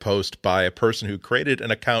Reddit post by a person who created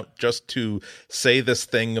an account just to say this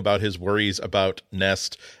thing about his worries about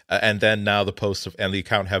Nest, and then now the posts and the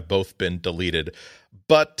account have both been deleted.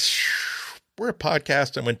 But we're a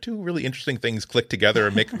podcast, and when two really interesting things click together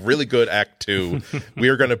and make a really good act two, we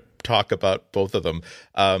are going to talk about both of them.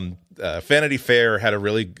 Vanity Fair had a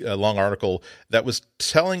really long article that was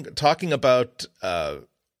talking about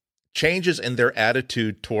changes in their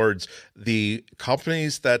attitude towards the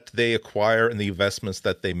companies that they acquire and the investments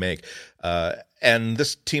that they make. And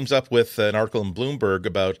this teams up with an article in Bloomberg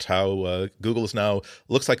about how Google is now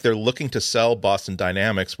looks like they're looking to sell Boston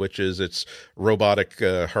Dynamics, which is its robotic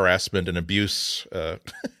harassment and abuse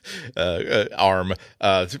arm,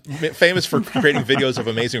 famous for creating videos of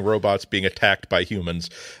amazing robots being attacked by humans.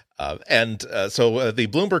 So the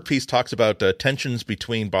Bloomberg piece talks about tensions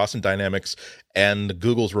between Boston Dynamics and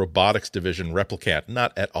Google's robotics division, Replicant.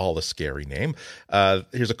 Not at all a scary name.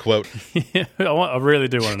 Here's a quote. I really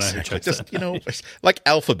do want to know who chose Just, that. like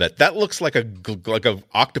Alphabet. That looks like a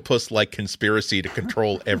octopus-like conspiracy to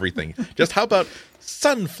control everything. Just how about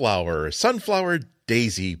sunflower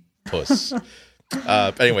daisy puss?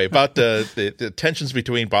 Anyway, about the tensions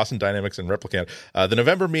between Boston Dynamics and Replicant. The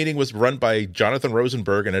November meeting was run by Jonathan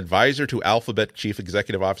Rosenberg, an advisor to Alphabet Chief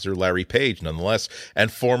Executive Officer Larry Page, nonetheless,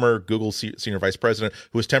 and former Google Senior Vice President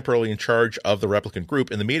who was temporarily in charge of the Replicant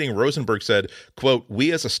Group. In the meeting, Rosenberg said, quote,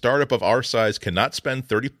 "We as a startup of our size cannot spend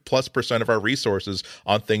 30+% of our resources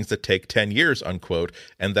on things that take 10 years, unquote,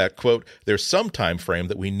 and that, quote, there's some time frame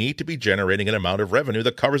that we need to be generating an amount of revenue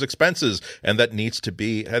that covers expenses, and that needs to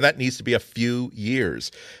be a few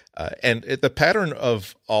years." And the pattern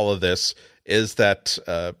of all of this is that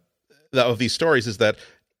of these stories is that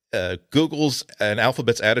Google's and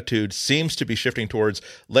Alphabet's attitude seems to be shifting towards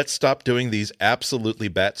let's stop doing these absolutely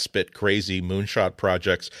bat-spit crazy moonshot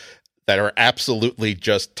projects that are absolutely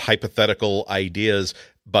just hypothetical ideas.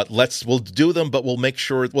 But we'll do them, but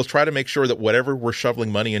we'll try to make sure that whatever we're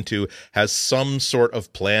shoveling money into has some sort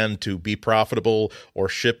of plan to be profitable or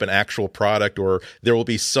ship an actual product, or there will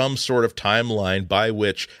be some sort of timeline by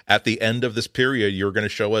which at the end of this period, you're going to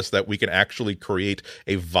show us that we can actually create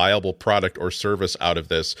a viable product or service out of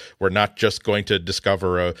this. We're not just going to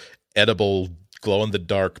discover a edible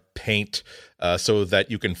glow-in-the-dark paint so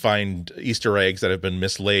that you can find Easter eggs that have been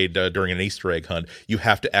mislaid during an Easter egg hunt. You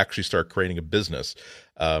have to actually start creating a business.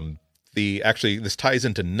 This ties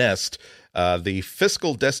into Nest. The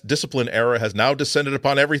fiscal discipline era has now descended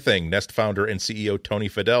upon everything, Nest founder and CEO Tony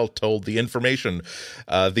Fadell told The Information.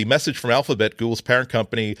 The message from Alphabet, Google's parent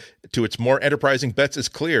company, to its more enterprising bets is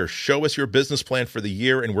clear. Show us your business plan for the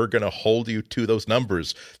year, and we're going to hold you to those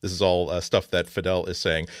numbers. This is all stuff that Fadell is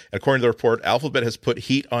saying. And according to the report, Alphabet has put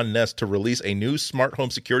heat on Nest to release a new smart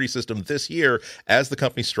home security system this year as the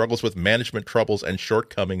company struggles with management troubles and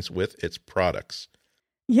shortcomings with its products.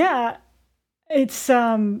 Yeah, it's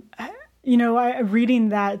reading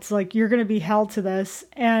that, it's like you're going to be held to this.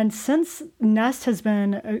 And since Nest has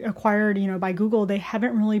been acquired, by Google, they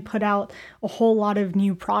haven't really put out a whole lot of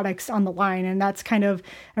new products on the line. And that's kind of,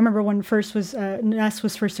 I remember when Nest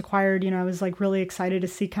was first acquired, I was like really excited to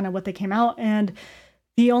see kind of what they came out. And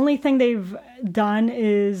the only thing they've done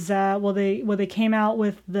is, they came out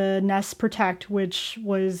with the Nest Protect, which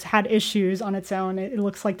had issues on its own. It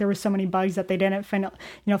looks like there were so many bugs that they didn't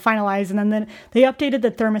finalize. And then they updated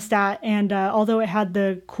the thermostat, and although it had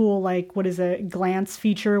the cool, glance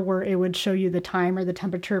feature where it would show you the time or the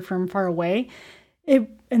temperature from far away,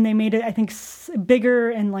 and they made it, I think, bigger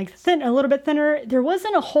and a little bit thinner. There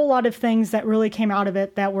wasn't a whole lot of things that really came out of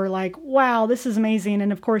it that were like, wow, this is amazing.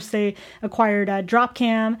 And of course, they acquired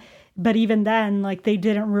Dropcam, but even then, they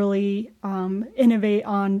didn't really innovate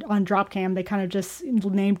on Dropcam. They kind of just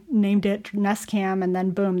named it Nestcam, and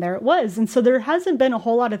then boom, there it was. And so there hasn't been a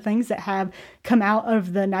whole lot of things that have come out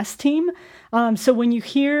of the Nest team. So when you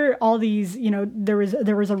hear all these, there was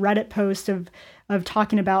a Reddit post of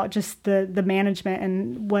talking about just the management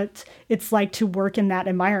and what it's like to work in that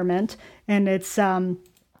environment. And it's,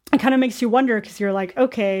 it kind of makes you wonder, because you're like,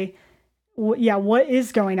 okay, what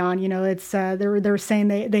is going on? You know, it's they're saying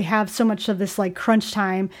they have so much of this like crunch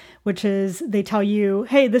time, which is they tell you,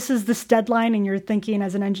 hey, this is this deadline, and you're thinking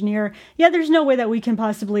as an engineer, yeah, there's no way that we can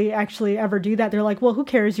possibly actually ever do that. They're like, well, who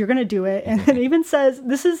cares? You're going to do it. And it even says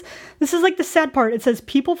this is like the sad part. It says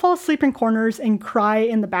people fall asleep in corners and cry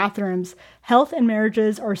in the bathrooms. Health and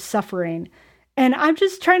marriages are suffering. And I'm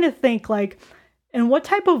just trying to think like, in what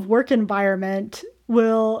type of work environment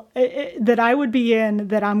that I would be in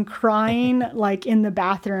that I'm crying like in the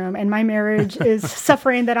bathroom and my marriage is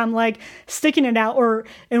suffering that I'm like sticking it out, or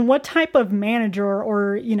and what type of manager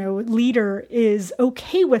or, you know, leader is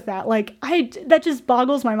okay with that? Like that just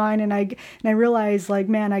boggles my mind. And I realize like,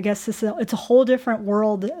 man, I guess it's a whole different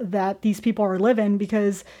world that these people are living,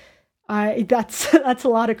 because that's a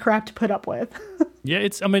lot of crap to put up with. Yeah,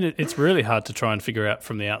 it's really hard to try and figure out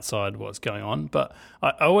from the outside what's going on. But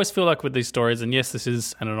I always feel like with these stories, and yes, this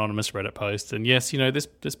is an anonymous Reddit post, and yes, you know,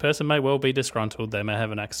 this person may well be disgruntled. They may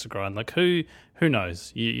have an axe to grind. Like who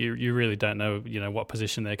knows? You really don't know, you know, what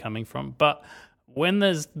position they're coming from. But when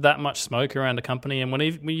there's that much smoke around a company, and when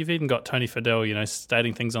you've even got Tony Fadell, you know,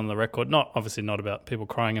 stating things on the record, obviously not about people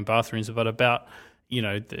crying in bathrooms, but about, you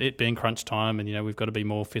know, it being crunch time, and, you know, we've got to be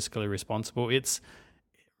more fiscally responsible. It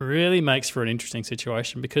really makes for an interesting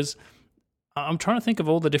situation, because I'm trying to think of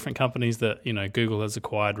all the different companies that, you know, Google has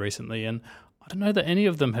acquired recently, and I don't know that any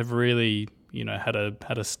of them have really, you know, had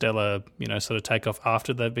a stellar, you know, sort of takeoff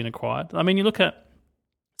after they've been acquired. I mean, you look at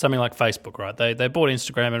something like Facebook, right? They bought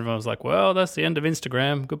Instagram, and everyone was like, well, that's the end of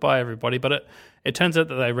Instagram. Goodbye, everybody. But it turns out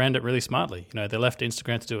that they ran it really smartly. You know, they left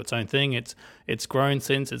Instagram to do its own thing. It's grown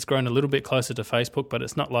since. It's grown a little bit closer to Facebook, but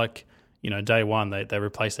it's not like, you know, day one they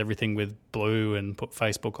replaced everything with blue and put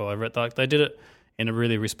Facebook all over it. Like they did it in a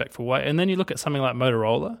really respectful way. And then you look at something like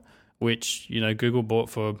Motorola, which, you know, Google bought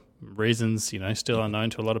for reasons, you know, still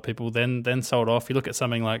unknown to a lot of people, then sold off. You look at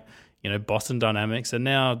something like, you know, Boston Dynamics, and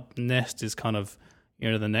now Nest is kind of,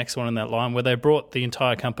 you know, the next one in that line, where they brought the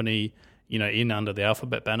entire company, you know, in under the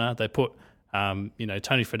Alphabet banner. They put, you know,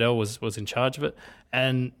 Tony Fadell was in charge of it,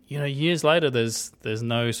 and, you know, years later, there's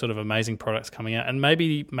no sort of amazing products coming out, and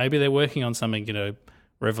maybe they're working on something, you know,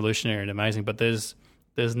 revolutionary and amazing, but there's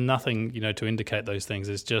nothing, you know, to indicate those things.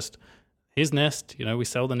 It's just, here's Nest, you know, we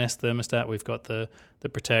sell the Nest thermostat, we've got the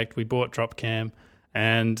Protect, we bought Dropcam,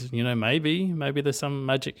 and, you know, maybe there's some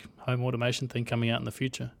magic home automation thing coming out in the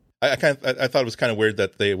future. I thought it was kind of weird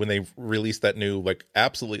that when they released that new, like,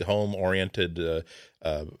 absolutely home oriented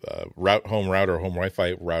home router, home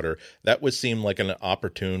Wi-Fi router, that would seem like an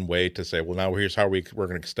opportune way to say, well, now here's how we're going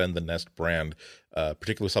to extend the Nest brand,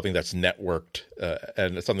 particularly something that's networked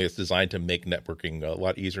and something that's designed to make networking a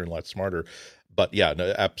lot easier and a lot smarter. But yeah,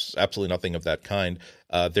 no, absolutely nothing of that kind.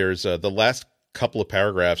 There's the last couple of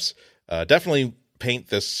paragraphs definitely paint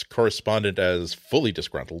this correspondent as fully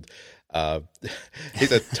disgruntled. He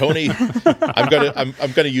said, Tony,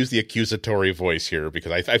 I'm gonna use the accusatory voice here,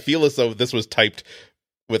 because I feel as though this was typed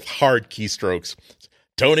with hard keystrokes.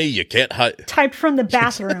 Tony, you can't hide. Typed from the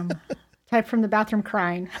bathroom. Typed from the bathroom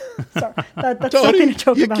crying. Sorry, that's Tony, something to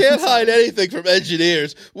joke you about. You can't hide anything from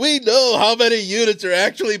engineers. We know how many units are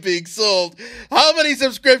actually being sold, how many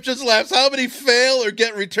subscriptions lapse, how many fail or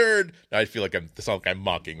get returned. Now, I feel like I'm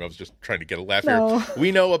mocking. I was just trying to get a laugh here.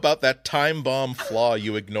 We know about that time bomb flaw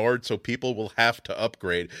you ignored, so people will have to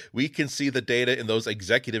upgrade. We can see the data in those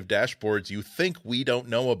executive dashboards you think we don't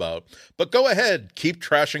know about. But go ahead, keep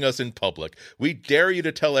trashing us in public. We dare you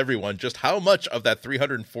to tell everyone just how much of that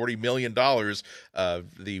 $340 million,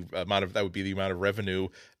 the amount of that would be the amount of revenue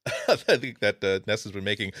I think that Nest has been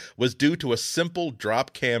making, was due to a simple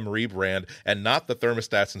Dropcam rebrand and not the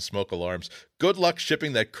thermostats and smoke alarms. Good luck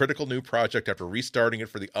shipping that critical new project after restarting it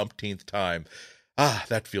for the umpteenth time. Ah,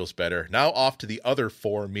 that feels better. Now off to the other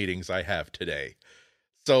 4 meetings I have today.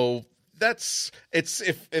 So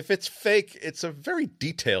if it's fake, it's a very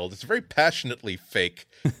detailed, it's a very passionately fake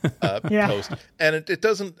post. And it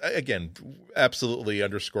doesn't, again, absolutely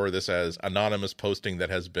underscore this as anonymous posting that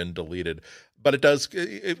has been deleted. But it does,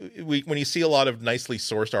 when you see a lot of nicely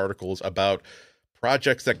sourced articles about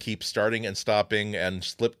projects that keep starting and stopping, and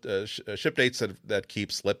ship dates that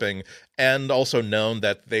keep slipping, and also known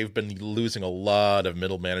that they've been losing a lot of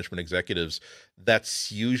middle management executives,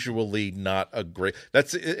 that's usually not a great.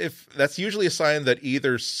 That's usually a sign that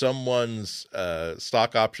either someone's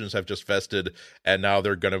stock options have just vested, and now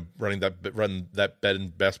they're going to run that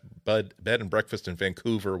bed and breakfast in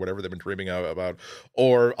Vancouver, whatever they've been dreaming about,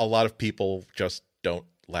 or a lot of people just don't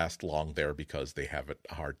last long there because they have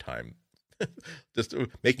a hard time just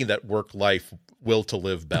making that work-life will to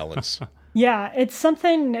live balance. Yeah, it's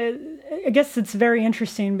something, I guess it's very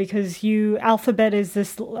interesting because Alphabet is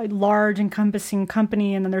this large encompassing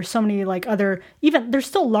company, and then there's so many like other, even there's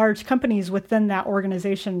still large companies within that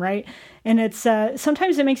organization, right? And it's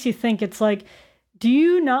sometimes it makes you think, it's like, do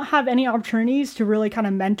you not have any opportunities to really kind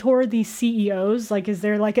of mentor these CEOs? Like, is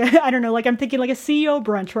there like I don't know, like I'm thinking like a CEO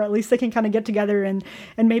brunch where at least they can kind of get together and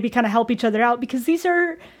maybe kind of help each other out, because these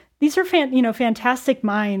are fantastic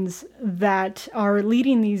minds that are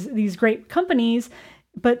leading these great companies,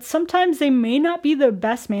 but sometimes they may not be the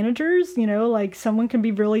best managers. Like someone can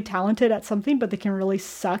be really talented at something, but they can really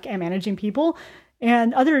suck at managing people.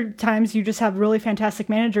 And other times you just have really fantastic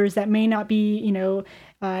managers that may not be,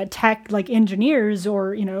 tech like engineers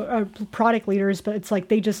or, product leaders, but it's like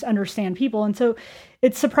they just understand people. And so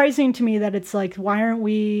it's surprising to me that it's like, why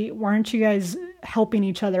aren't you guys helping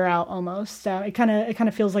each other out almost? It kind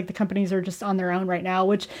of feels like the companies are just on their own right now,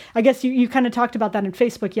 which I guess you kind of talked about that in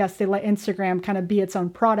Facebook. Yes, they let Instagram kind of be its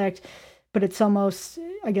own product, but it's almost,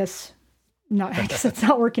 I guess it's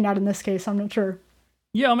not working out in this case. I'm not sure.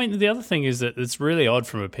 Yeah, I mean, the other thing is that it's really odd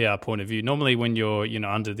from a PR point of view. Normally, when you're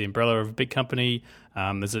under the umbrella of a big company,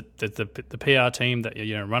 there's the PR team that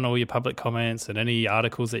run all your public comments and any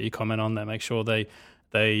articles that you comment on. That make sure they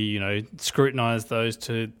scrutinize those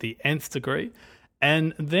to the nth degree.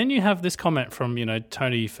 And then you have this comment from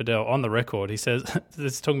Tony Fadell on the record. He says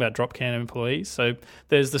this is talking about Dropcam employees. So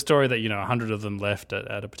there's the story that 100 of them left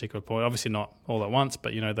at a particular point. Obviously not all at once,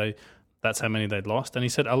 but that's how many they'd lost. And he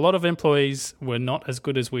said, a lot of employees were not as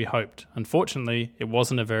good as we hoped. Unfortunately, it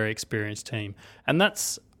wasn't a very experienced team. And I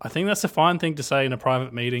think that's a fine thing to say in a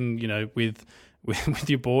private meeting, with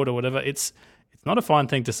your board or whatever. It's not a fine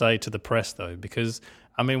thing to say to the press, though, because,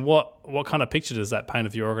 I mean, what kind of picture does that paint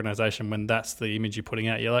of your organization when that's the image you're putting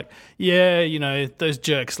out? You're like, yeah, those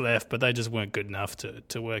jerks left, but they just weren't good enough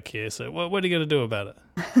to work here. So what are you going to do about it?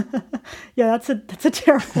 Yeah, that's a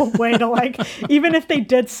terrible way to like, even if they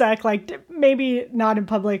did suck, like maybe not in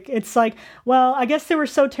public. It's like, well, I guess they were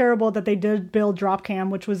so terrible that they did build Dropcam,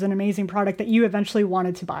 which was an amazing product that you eventually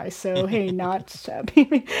wanted to buy. So, hey, not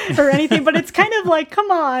or anything, but it's kind of like,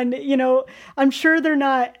 come on, I'm sure they're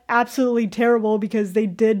not absolutely terrible because they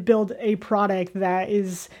did build a product that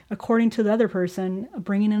is, according to the other person,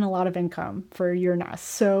 bringing in a lot of income for your Nest.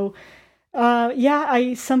 So,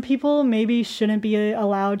 some people maybe shouldn't be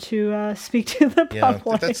allowed to speak to the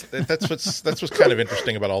public. That's what's kind of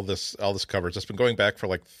interesting about all this coverage. It's been going back for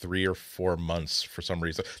like 3 or 4 months for some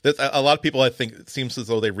reason. A lot of people, I think, it seems as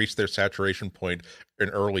though they reached their saturation point in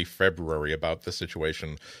early February about the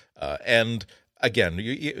situation, and again,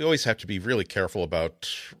 you always have to be really careful about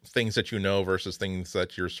things that versus things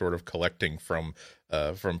that you're sort of collecting from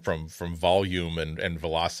volume and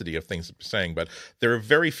velocity of things that you're saying. But there are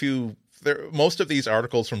very few. Most of these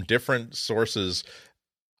articles from different sources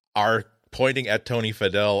are pointing at Tony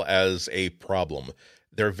Fadell as a problem.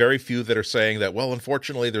 There are very few that are saying that, well,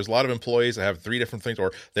 unfortunately, there's a lot of employees that have 3 different things,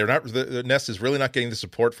 or they're not. The Nest is really not getting the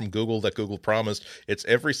support from Google that Google promised. It's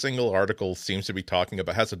every single article seems to be talking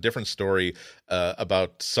about, has a different story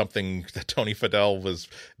about something that Tony Fadell was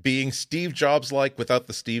being Steve Jobs-like without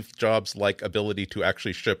the Steve Jobs-like ability to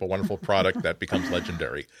actually ship a wonderful product that becomes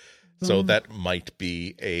legendary. So that might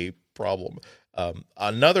be a problem.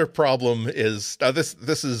 Another problem is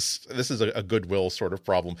this is a goodwill sort of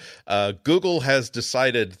problem. Google has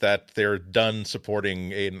decided that they're done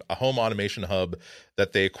supporting a home automation hub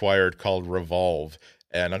that they acquired called Revolve.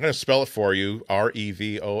 And I'm going to spell it for you,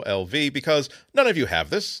 REVOLV, because none of you have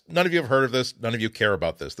this. None of you have heard of this. None of you care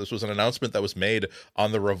about this. This was an announcement that was made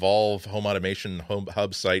on the Revolve home automation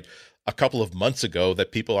hub site a couple of months ago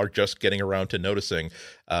that people are just getting around to noticing.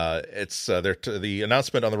 The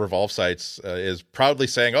announcement on the Revolve sites is proudly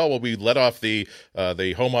saying, "Oh, well, we let off the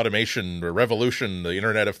home automation revolution, the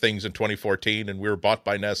Internet of Things in 2014, and we were bought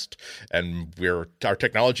by Nest, and our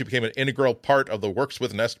technology became an integral part of the Works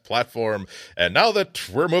with Nest platform. And now that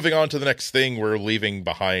we're moving on to the next thing, we're leaving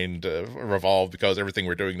behind Revolve because everything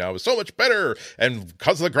we're doing now is so much better, and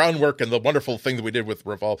because of the groundwork and the wonderful thing that we did with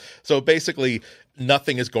Revolve." So basically,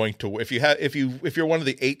 nothing is going to. If you're one of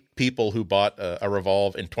the 8 people who bought a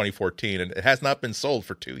Revolve in 2014, and it has not been sold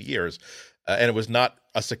for 2 years, and it was not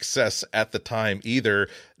a success at the time either,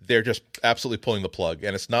 they're just absolutely pulling the plug.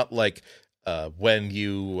 And it's not like when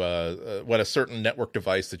a certain network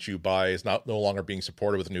device that you buy is no longer being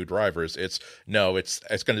supported with new drivers. It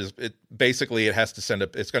has to send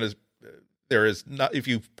there is not, if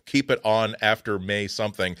you keep it on after May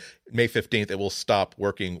 15th, it will stop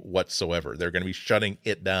working whatsoever. They're going to be shutting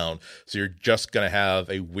it down. So you're just going to have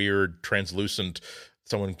a weird translucent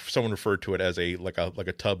someone referred to it as a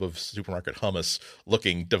tub of supermarket hummus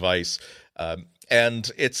looking device.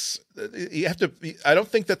 And you have to. I don't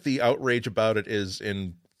think that the outrage about it is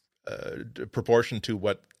in proportion to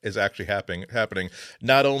what is actually happening.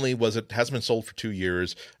 Not only hasn't been sold for 2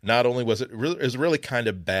 years, not only was it really kind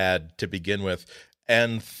of bad to begin with,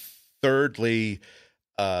 and thirdly,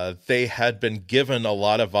 they had been given a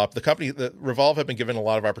lot of the Revolve had been given a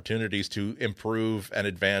lot of opportunities to improve and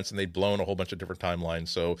advance, and they'd blown a whole bunch of different timelines.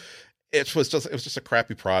 So it was just a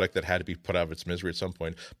crappy product that had to be put out of its misery at some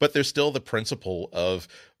point. But there's still the principle of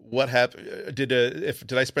what happened. Did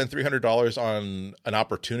I spend $300 on an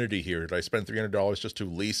opportunity here? Did I spend $300 just to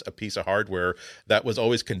lease a piece of hardware that was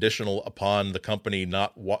always conditional upon the company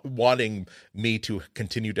not wanting me to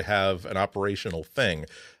continue to have an operational thing?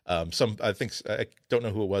 I don't know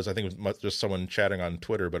who it was. I think it was just someone chatting on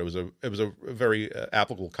Twitter, but it was a very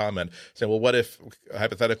applicable comment saying, well, what if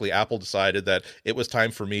hypothetically Apple decided that it was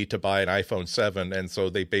time for me to buy an iPhone 7, and so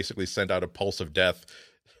they basically sent out a pulse of death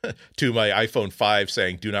to my iPhone 5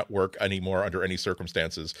 saying, do not work anymore under any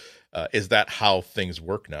circumstances. Is that how things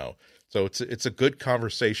work now? So it's a good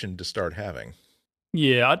conversation to start having.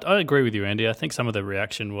 Yeah, I agree with you, Andy. I think some of the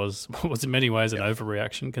reaction was in many ways an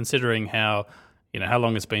overreaction, considering how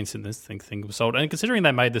long it's been since this thing was sold, and considering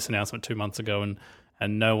they made this announcement 2 months ago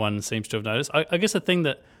and no one seems to have noticed. I guess the thing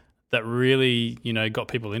that really got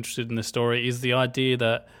people interested in this story is the idea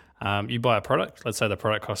that you buy a product. Let's say the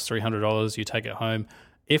product costs $300. You take it home.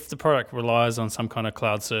 If the product relies on some kind of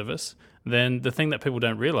cloud service, then the thing that people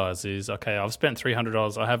don't realize is, okay, I've spent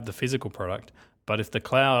 $300. I have the physical product, but if the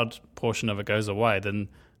cloud portion of it goes away, then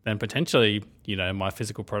potentially, my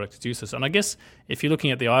physical product is useless. And I guess if you're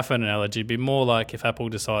looking at the iPhone analogy, it'd be more like if Apple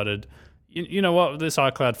decided, you know what, this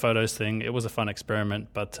iCloud Photos thing, it was a fun experiment,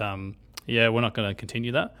 but we're not going to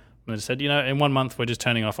continue that. And they said, in 1 month, we're just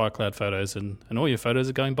turning off iCloud Photos and all your photos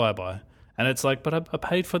are going bye-bye. And it's like, but I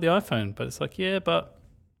paid for the iPhone. But it's like, yeah, but,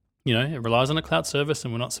 it relies on a cloud service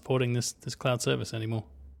and we're not supporting this cloud service anymore.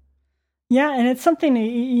 Yeah, and it's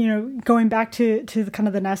something, going back to the kind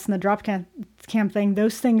of the Nest and the Dropcam thing,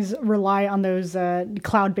 those things rely on those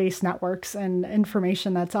cloud-based networks and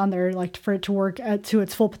information that's on there, like for it to work to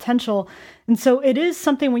its full potential. And so it is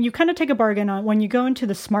something when you kind of take a bargain on, when you go into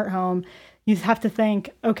the smart home, you have to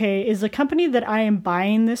think, okay, is the company that I am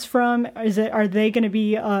buying this from, are they going to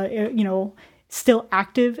be, still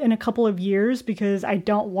active in a couple of years, because I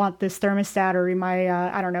don't want this thermostat or my,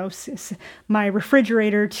 my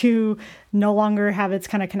refrigerator to no longer have its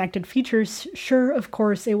kind of connected features. Sure, of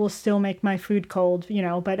course, it will still make my food cold,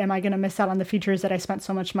 but am I going to miss out on the features that I spent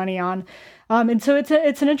so much money on? And so it's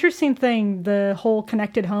an interesting thing, the whole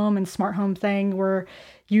connected home and smart home thing, where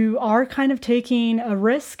you are kind of taking a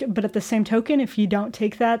risk, but at the same token, if you don't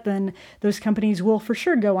take that, then those companies will for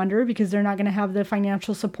sure go under because they're not going to have the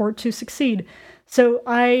financial support to succeed. So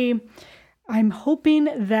I'm hoping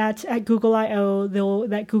that at Google I/O,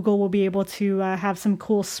 that Google will be able to have some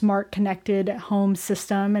cool smart connected home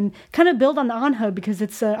system and kind of build on the OnHub, because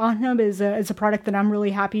OnHub is a product that I'm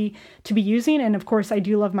really happy to be using. And of course, I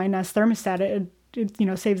do love my Nest thermostat.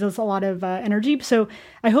 It saves us a lot of energy. So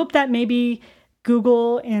I hope that maybe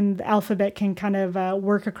Google and Alphabet can kind of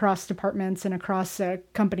work across departments and across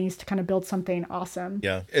companies to kind of build something awesome.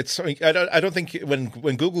 Yeah, I don't think when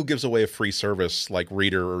Google gives away a free service like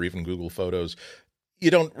Reader or even Google Photos, you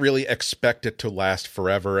don't really expect it to last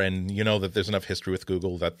forever. And you know that there's enough history with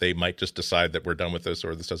Google that they might just decide that we're done with this,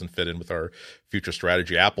 or this doesn't fit in with our future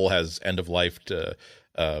strategy. Apple has end-of-lifed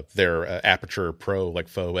their Aperture Pro like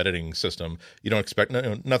faux editing system. You don't expect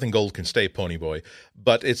nothing gold can stay, Pony Boy.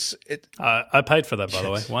 But I paid for that, by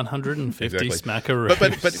the way, 150 exactly.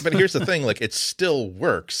 smackaroos. But here's the thing: like, it still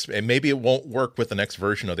works, and maybe it won't work with the next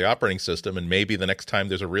version of the operating system, and maybe the next time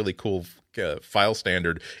there's a really cool file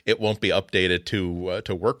standard, it won't be updated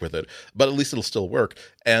to work with it. But at least it'll still work.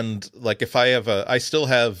 And like, if I still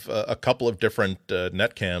have a couple of different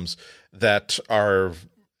netcams that are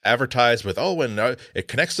advertised with, and it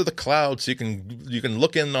connects to the cloud, so you can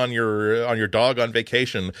look in on your dog on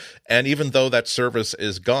vacation, and even though that service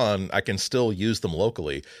is gone, I can still use them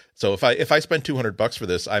locally. So if I spend $200 for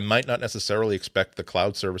this, I might not necessarily expect the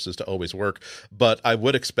cloud services to always work, but I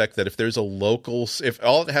would expect that if there's if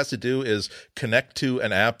all it has to do is connect to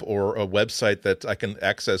an app or a website that I can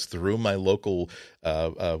access through my local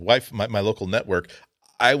my local network,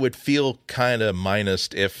 I would feel kind of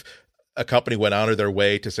minused if a company went out of their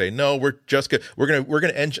way to say, no, we're going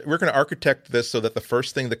to architect this so that the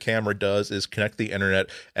first thing the camera does is connect the internet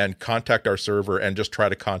and contact our server and just try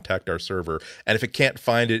to contact our server. And if it can't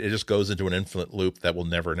find it, it just goes into an infinite loop that will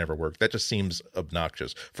never work. That just seems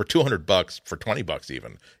obnoxious. For $200, for $20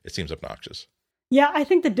 even, it seems obnoxious. Yeah, I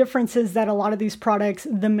think the difference is that a lot of these products,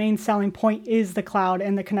 the main selling point is the cloud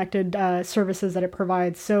and the connected services that it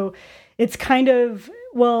provides. So it's kind of,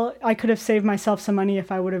 well, I could have saved myself some money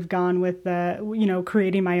if I would have gone with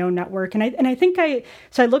creating my own network. And I think I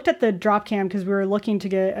looked at the Dropcam because we were looking to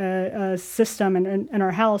get a system in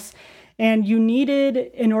our house. And you needed,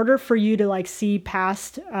 in order for you to like see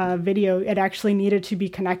past video, it actually needed to be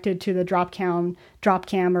connected to the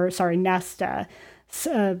Nest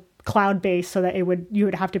cloud base, so that you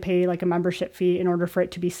would have to pay like a membership fee in order for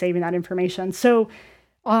it to be saving that information. So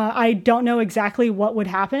I don't know exactly what would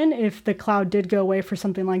happen if the cloud did go away for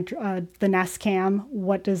something like the Nest Cam.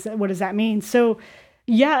 What does that mean? So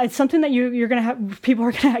yeah, it's something that people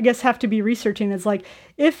are gonna, I guess, have to be researching. It's like,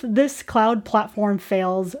 if this cloud platform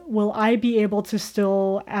fails, will I be able to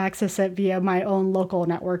still access it via my own local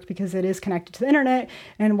network because it is connected to the internet,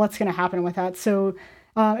 and what's going to happen with that? So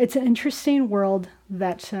it's an interesting world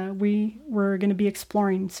that we're going to be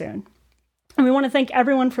exploring soon. And we want to thank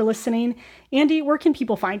everyone for listening. Andy, where can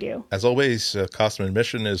people find you? As always, cost of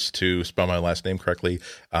admission is to spell my last name correctly.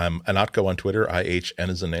 I'm Ihnatko on Twitter, IHN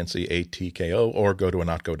as in Nancy, ATKO, or go to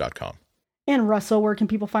ihnatko.com. And Russell, where can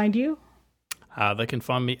people find you? They can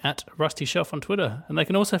find me at Rusty Shelf on Twitter. And they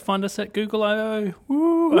can also find us at Google I.O.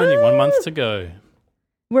 Woo! Only 1 month to go.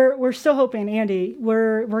 We're still hoping, Andy.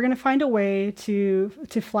 We're gonna find a way to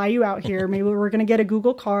fly you out here. Maybe we're gonna get a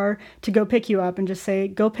Google car to go pick you up and just say,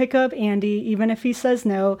 go pick up Andy, even if he says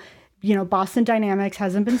no. Boston Dynamics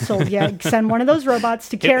hasn't been sold yet. Send one of those robots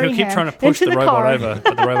to carry him He'll keep trying to push into the robot car. over,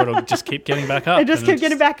 but the robot will just keep getting back up. And just keep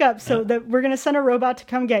getting back up. So that we're going to send a robot to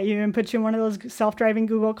come get you and put you in one of those self-driving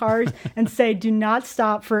Google cars and say, do not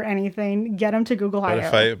stop for anything. Get him to Google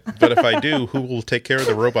I.O. But if I do, who will take care of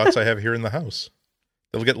the robots I have here in the house?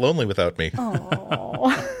 They'll get lonely without me.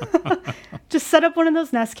 Oh. Just set up one of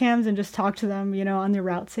those Nest Cams and just talk to them, on their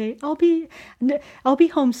route. Say, I'll be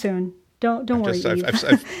home soon. Don't worry.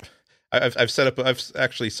 I've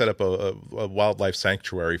actually set up a wildlife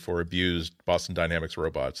sanctuary for abused Boston Dynamics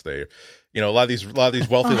robots. They, a lot of these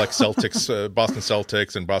wealthy like Celtics, Boston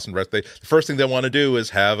Celtics and Boston Red. The first thing they want to do is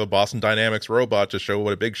have a Boston Dynamics robot to show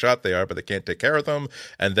what a big shot they are, but they can't take care of them.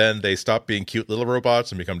 And then they stop being cute little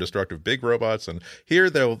robots and become destructive big robots. And here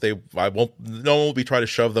no one will be trying to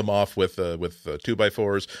shove them off with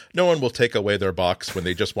 2x4s. No one will take away their box when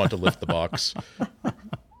they just want to lift the box.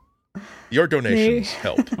 Your donations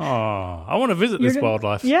help. Oh, I want to visit this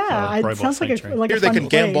wildlife. Yeah, it sounds like a Here fun they can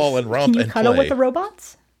place. gambol and romp and play. Can you cuddle with the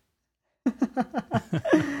robots?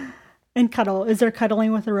 And cuddle. Is there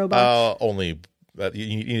cuddling with the robots? Only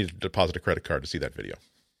you need to deposit a credit card to see that video.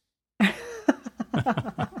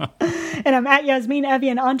 And I'm at Yasmin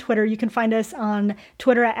Evian on Twitter. You can find us on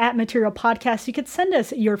Twitter at Material Podcast. You can send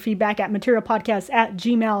us your feedback at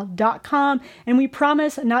materialpodcast@gmail.com. And we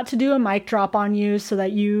promise not to do a mic drop on you so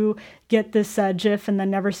that you get this GIF and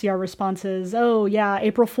then never see our responses. Oh, yeah,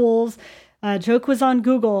 April Fools. Joke was on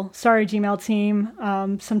Google. Sorry, Gmail team.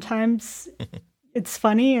 Sometimes it's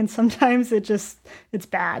funny and sometimes it's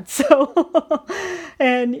bad. So,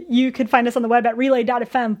 and you can find us on the web at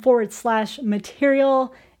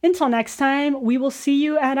relay.fm/material. Until next time, we will see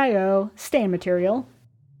you at I.O. Stay in material.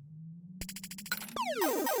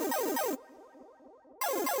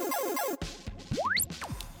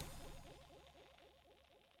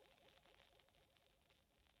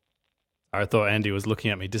 I thought Andy was looking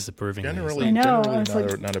at me disapprovingly. Generally, I know. generally I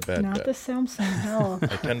was not a bad not bet. the Samsung hell.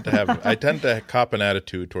 I tend to cop an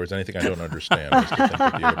attitude towards anything I don't understand. I just think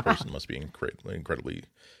that the other person must be incredibly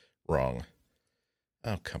wrong.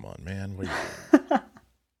 Oh, come on, man. What are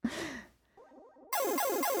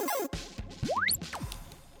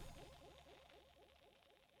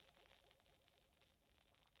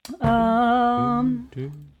you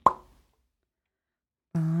doing?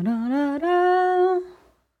 Da-da-da-da.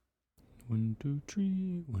 1, 2,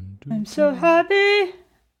 3, 1, 2, I'm so happy.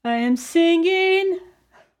 I am singing.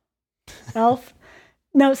 Elf.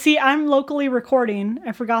 No, see, I'm locally recording.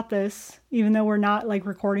 I forgot this, even though we're not like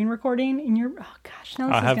recording. And you're, oh gosh, now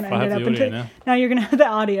this is going to end it up into. Now you're going to have the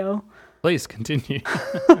audio. Please continue.